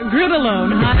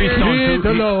Gridalone.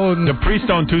 The priest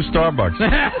owned 2 Starbucks.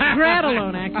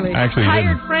 Gradalone, actually he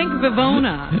hired didn't. Frank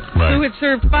Vivona, Right. who had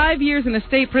served 5 years in a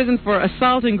state prison for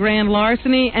assault and grand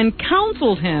larceny, and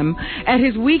counseled him at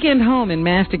his weekend home in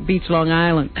Mastic Beach, Long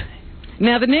Island.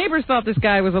 Now, the neighbors thought this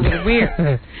guy was a little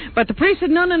weird, but the priest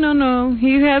said, no,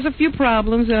 he has a few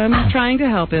problems, and I'm trying to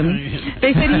help him.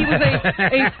 They said he was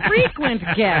a frequent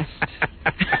guest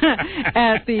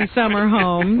at the summer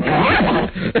home,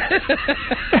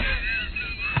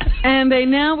 and they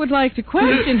now would like to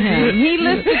question him. He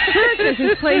listed church as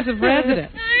his place of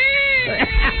residence.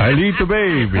 I need the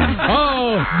baby.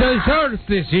 Oh, the church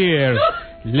this year.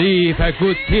 Leave a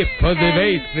good tip for the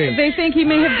waitress. They think he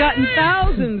may have gotten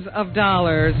thousands of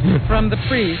dollars from the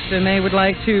priest, and they would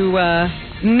like to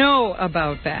know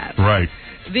about that. Right.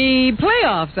 The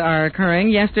playoffs are occurring.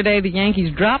 Yesterday, the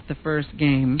Yankees dropped the first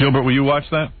game. Gilbert, will you watch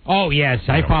that? Oh, yes,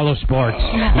 I follow sports.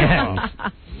 Yes.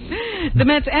 The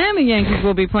Mets and the Yankees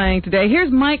will be playing today.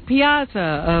 Here's Mike Piazza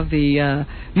of the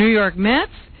New York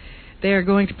Mets. They are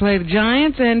going to play the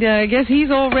Giants, and I guess he's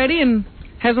all ready and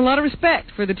has a lot of respect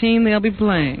for the team they'll be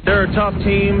playing. They're a tough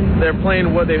team. They're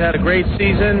playing they've had a great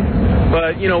season,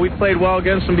 but we've played well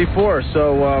against them before,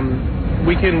 so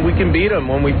we can beat them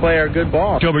when we play our good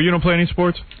ball. Gilbert, you don't play any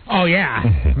sports? Oh, yeah.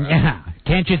 Yeah.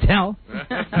 Can't you tell?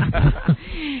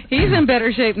 He's in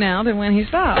better shape now than when he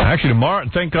stopped. Actually, tomorrow,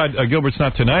 thank God Gilbert's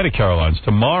not tonight at Caroline's.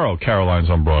 Tomorrow,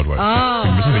 Caroline's on Broadway. Oh,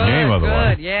 we missed the game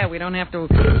otherwise. Good. Yeah, we don't have to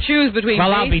choose between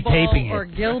I'll be baseball taping or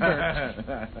it. Gilbert.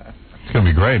 It's going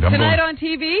to be great. Tonight on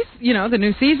TV, the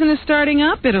new season is starting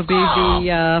up. It'll be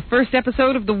the first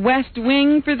episode of The West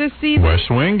Wing for this season. West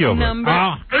Wing, Gilbert.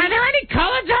 Are there any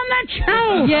colors on that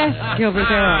show? Yes, Gilbert,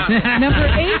 there are. Number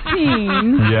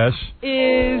 18 yes.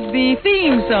 is the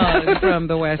theme song from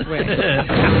The West Wing.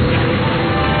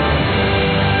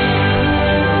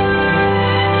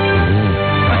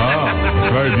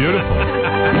 Very beautiful.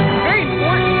 Very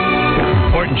important.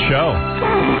 Important show.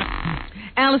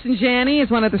 Allison Janney is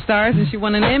one of the stars, and she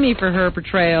won an Emmy for her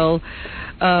portrayal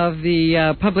of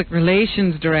the public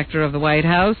relations director of the White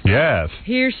House. Yes.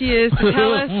 Here she is to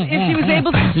tell us if she was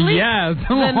able to sleep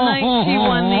the night she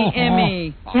won the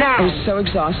Emmy. I was so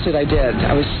exhausted, I did.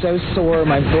 I was so sore,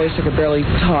 my voice, I could barely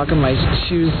talk, and my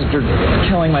shoes were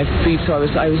killing my feet, so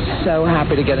I was so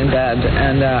happy to get in bed.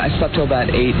 And I slept till about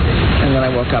 8, and then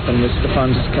I woke up and the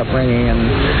phone just kept ringing.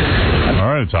 All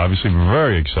right, it's obviously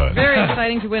very exciting. Very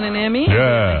exciting to win an Emmy.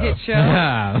 Yeah. A hit show.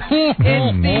 Yeah. It's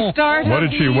the start What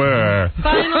did she wear?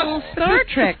 Final Star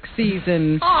Trek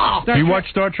season. Do you watch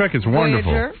Star Trek? It's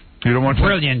wonderful. Voyager. You don't watch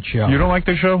Brilliant show. You don't like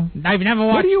the show? I've never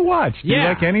watched. What do you watch? Do you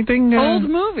like anything? Old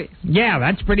movies. Yeah,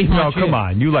 that's pretty much No, come it.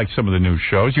 on. You like some of the new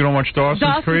shows. You don't watch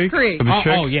Dawson's Creek? For the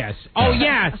chicks? Oh, yes. Oh,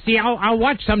 yeah. See, I'll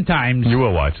watch sometimes. You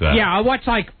will watch that. Yeah, I'll watch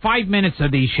like 5 minutes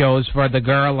of these shows for the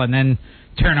girl and then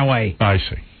turn away. I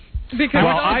see. Because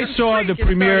I saw the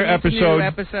premiere episode.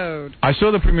 I saw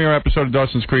the premiere episode of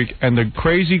Dawson's Creek, and the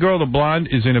crazy girl, the blonde,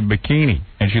 is in a bikini,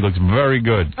 and she looks very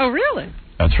good. Oh, really?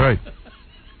 That's right.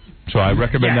 So I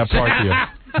recommend that part to you.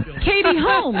 Katie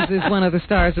Holmes is one of the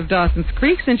stars of Dawson's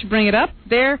Creek. Since you bring it up,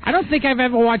 I don't think I've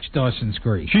ever watched Dawson's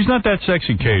Creek. She's not that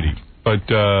sexy, Katie, but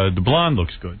the blonde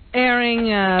looks good. Airing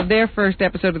their first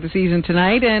episode of the season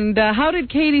tonight. And how did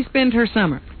Katie spend her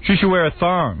summer? She should wear a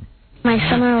thong. My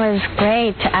summer was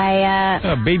great.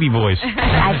 Baby voice.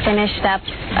 I finished up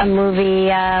a movie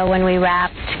when we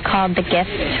wrapped called The Gift,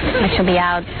 which will be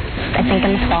out, I think,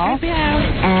 in the fall.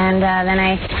 And then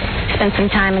I spent some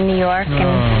time in New York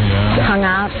and hung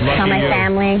out, saw my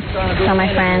family, saw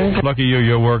my friends. Lucky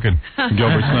you're working.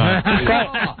 Gilbert's not. It's great.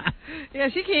 Yeah,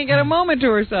 she can't get a moment to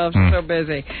herself. She's so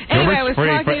busy. Anyway, I was free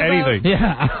talking for about anything.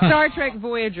 Star Trek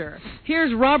Voyager.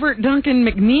 Here's Robert Duncan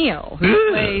McNeil,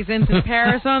 who plays Ensign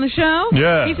Paris on the show.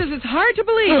 Yeah. He says it's hard to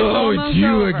believe it's almost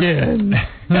over. again.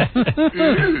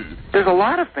 There's a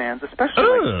lot of fans, especially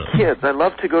like kids. I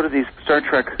love to go to these Star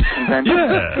Trek conventions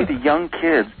and see the young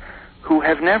kids who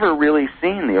have never really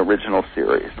seen the original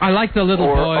series. I like the little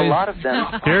boys. A lot of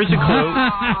them. Here's a clue.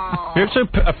 Here's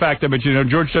a fact I bet you know.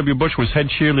 George W. Bush was head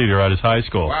cheerleader at his high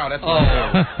school. Wow, that's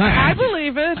I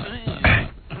believe it.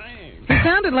 He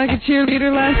sounded like a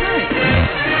cheerleader last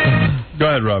night. Go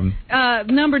ahead, Robin.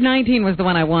 Number 19 was the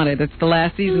one I wanted. It's the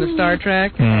last season of Star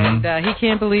Trek, and he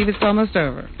can't believe it's almost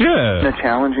over. Yeah. It's been a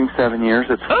challenging 7 years.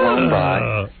 It's flown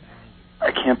by.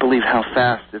 I can't believe how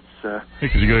fast it's...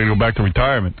 Because you're going to go back to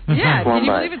retirement. Yeah, flown can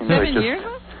you by. believe it's 7 years?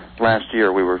 Last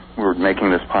year we were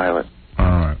making this pilot. All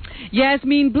right.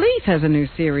 Yasmine Bleeth has a new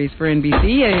series for NBC.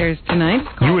 It airs tonight.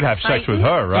 You would have sex with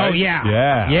her, right? Oh,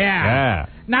 yeah. Yeah.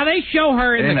 Now, they show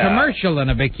her in the commercial in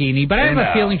a bikini, but I have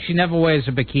a feeling she never wears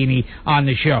a bikini on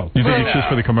the show. You think it's just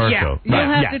for the commercial? You'll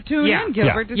have to tune in,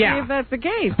 Gilbert, to see Yeah. if that's the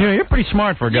case. You know, you're pretty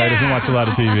smart for a guy who doesn't watch a lot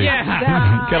of TV.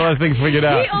 Yeah. Got a lot of things figured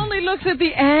out. He only looks at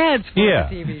the ads for the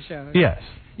TV shows. Yes.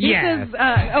 He says,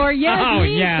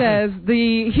 Yasmine says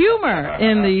the humor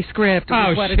in the script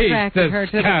was what attracted her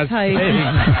to the type.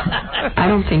 I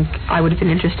don't think I would have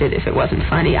been interested if it wasn't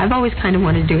funny. I've always kind of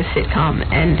wanted to do a sitcom,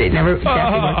 and it never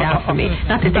exactly worked out for me.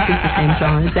 Not that this is the same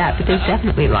genre as that, but there's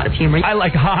definitely a lot of humor. I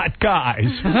like hot guys.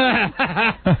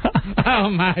 Oh,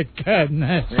 my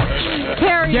goodness.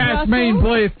 Carrie Yasmine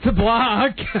Bleeth to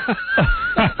block.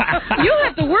 You'll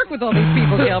have to work with all these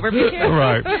people, Gilbert. Be careful.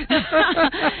 Right.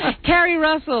 Carrie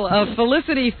Russell of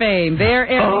Felicity fame. They're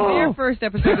airing their first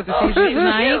episode of the season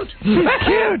tonight.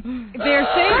 Cute. They're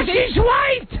saying she's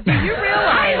white. Do you realize?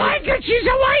 I like her. She's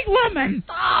a white woman.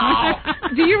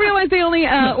 Do you realize they only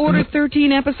ordered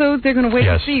 13 episodes? They're going to wait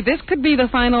to see. This could be the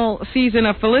final season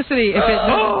of Felicity if it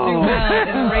doesn't do well in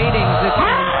the ratings. It's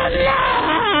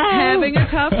having a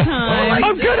tough time.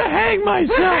 I'm going to hang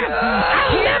myself.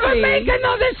 I'll never make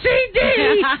another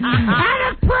CD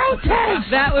out of protest.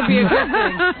 That would be a good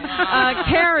thing.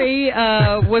 Carrie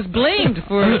was blamed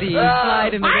for the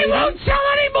slide in the ratings. I won't sell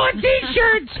any more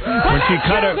T-shirts.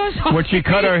 When she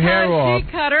cut her hair off, she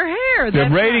cut her hair. the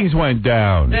ratings went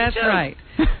down. That's right.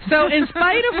 So, in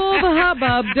spite of all the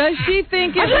hubbub, does she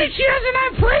think at least she doesn't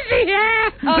have frizzy hair?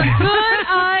 A good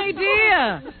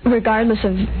idea. Regardless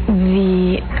of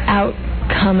the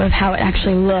outcome of how it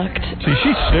actually looked. See,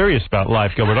 she's serious about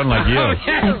life, Gilbert, unlike you. I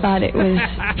thought it was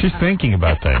She's thinking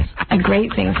about things. a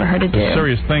great thing for her to do. A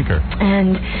serious thinker.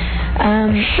 And,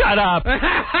 Shut up. Wait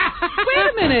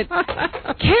a minute.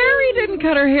 Carrie didn't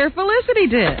cut her hair. Felicity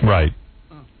did. Right.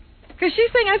 Because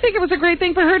she's saying, I think it was a great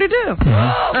thing for her to do.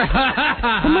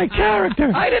 My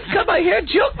character. I didn't cut my hair.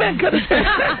 Jokeman cut his hair.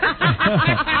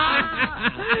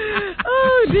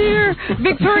 Oh, dear.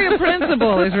 Victoria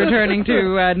Principal is returning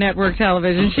to network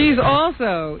television. She's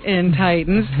also in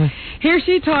Titans. Here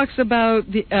she talks about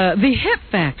the hip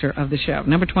factor of the show.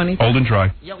 Number 20. Old and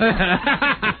dry.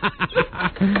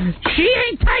 She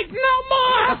ain't Titan no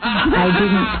more. I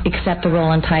didn't accept the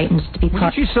role in Titans to be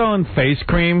part. She's selling face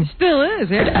cream. Still is,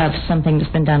 yeah. Of something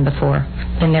that's been done before.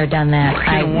 Been there, done that.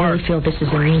 I really feel this is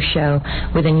a new show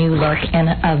with a new look and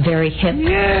a very hip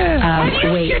way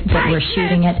that we're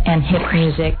shooting it and hip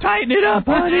music. Tighten it up,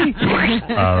 honey.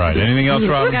 All right. Anything else,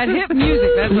 Robin? Got hip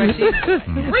music. That's why she's.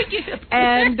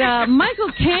 And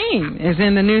Michael Caine is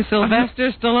in the new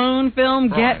Sylvester Stallone film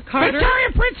Get Carter.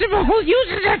 Victoria Principal who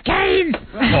uses a cane.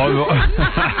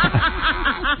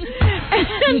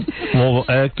 Well,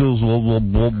 actors, I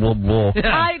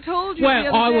told you.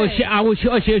 Well, I was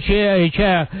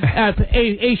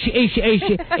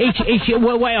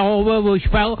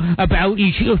felt about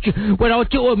when I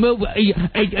do a movie.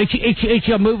 It's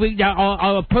a movie that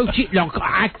I approach it like an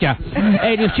actor,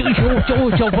 and it's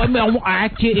also when I'm an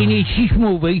actor in this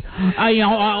movie. I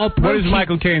approach. What does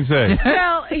Michael Caine say?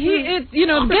 Well,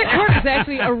 Get Carter is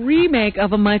actually a remake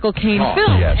of a Michael Caine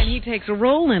film, yes. and he takes a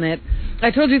role in it. I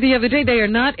told you the other day they are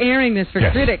not airing this for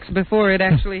critics before it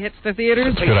actually hits the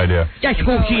theaters. Good idea. That's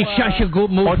such a good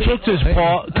movie. I took this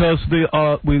part because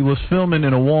we was filming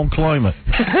in a warm climate.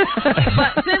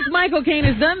 But since Michael Caine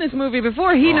has done this movie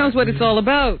before, he knows what it's all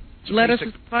about. Let us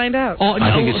find out.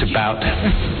 I think it's about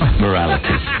morality.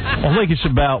 I think it's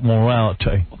about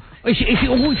morality. It's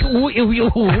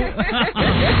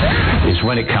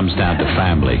when it comes down to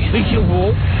family.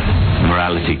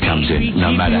 Morality comes in,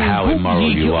 no matter how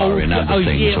immoral you are in other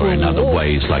things or in other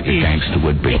ways, like a gangster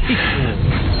would be.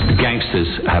 The gangsters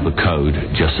have a code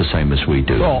just the same as we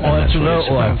do. Oh,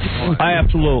 absolutely.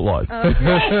 Absolutely.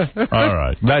 All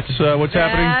right. That's what's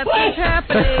happening? That's what's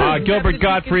happening. Gilbert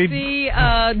Gottfried. See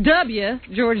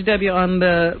George W. on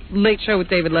the Late Show with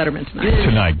David Letterman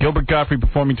tonight. Gilbert Gottfried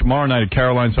performing tomorrow night at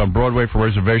Caroline's on Broadway. For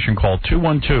reservation, call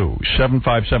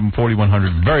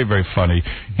 212-757-4100. Very, very funny.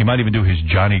 He might even do his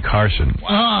Johnny Carson.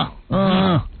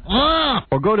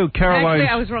 Or go to Caroline's. Actually,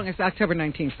 I was wrong. It's October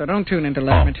 19th, so don't tune into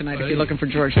Letterman tonight if you're looking for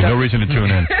George There's W. no reason to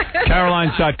tune in.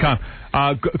 Carolines.com.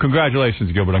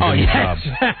 Congratulations, Gilbert, on getting the job.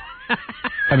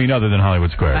 I mean, other than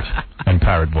Hollywood Squares and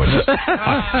parrot voices.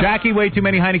 Jackie, way too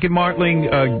many Heineken Martling,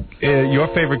 your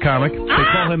favorite comic. They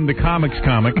call him the Comics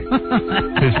Comic.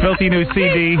 His filthy new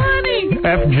CD,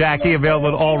 F. Jackie, available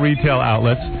at all retail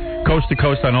outlets, coast to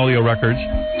coast on Oleo Records.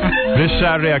 This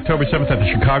Saturday, October 7th, at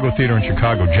the Chicago Theater in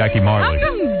Chicago, Jackie Marley. How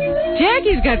come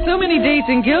Jackie's got so many dates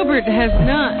and Gilbert has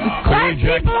none? Black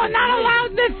people are not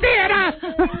allowed in the theater.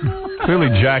 Clearly,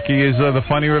 Jackie is the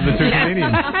funnier of the two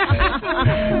comedians.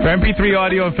 For MP3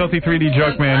 audio and Filthy 3D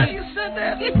Joke Man,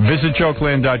 visit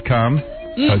jokeland.com.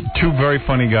 Two very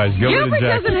funny guys, Gilbert and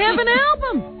Jackie. Doesn't have an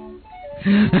album.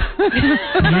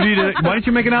 Why don't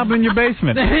you make an album in your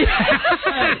basement?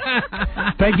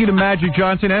 Thank you to Magic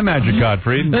Johnson and Magic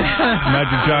Gottfried.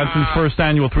 Magic Johnson's first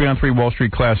annual 3-on-3 Wall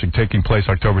Street Classic taking place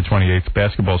October 28th,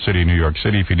 Basketball City, New York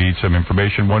City. If you need some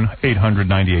information,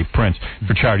 1-800-98-PRINCE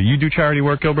for charity. You do charity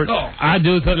work, Gilbert? Oh, I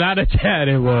do a lot of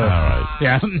charity work. All right.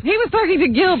 Yeah. He was talking to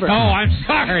Gilbert. Oh, I'm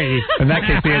sorry. In that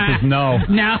case, the answer is no.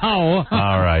 No.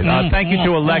 All right. Thank you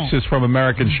to Alexis from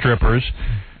American Strippers,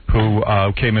 who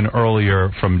came in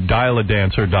earlier from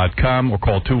dialadancer.com, or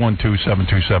call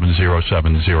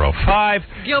 212-727-0705.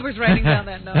 Gilbert's writing down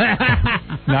that number.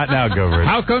 Not now, Gilbert.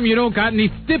 How come you don't got any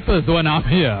stippers when I'm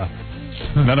here?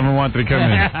 None of them wanted to come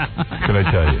in. Can I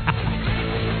tell you?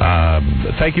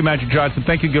 Thank you, Magic Johnson.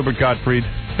 Thank you, Gilbert Gottfried.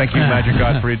 Thank you, Magic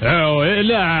Gottfried. Oh,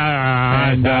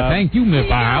 and thank you, Miss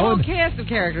Howard. A whole cast of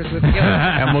characters with Gilbert.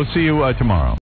 And we'll see you tomorrow.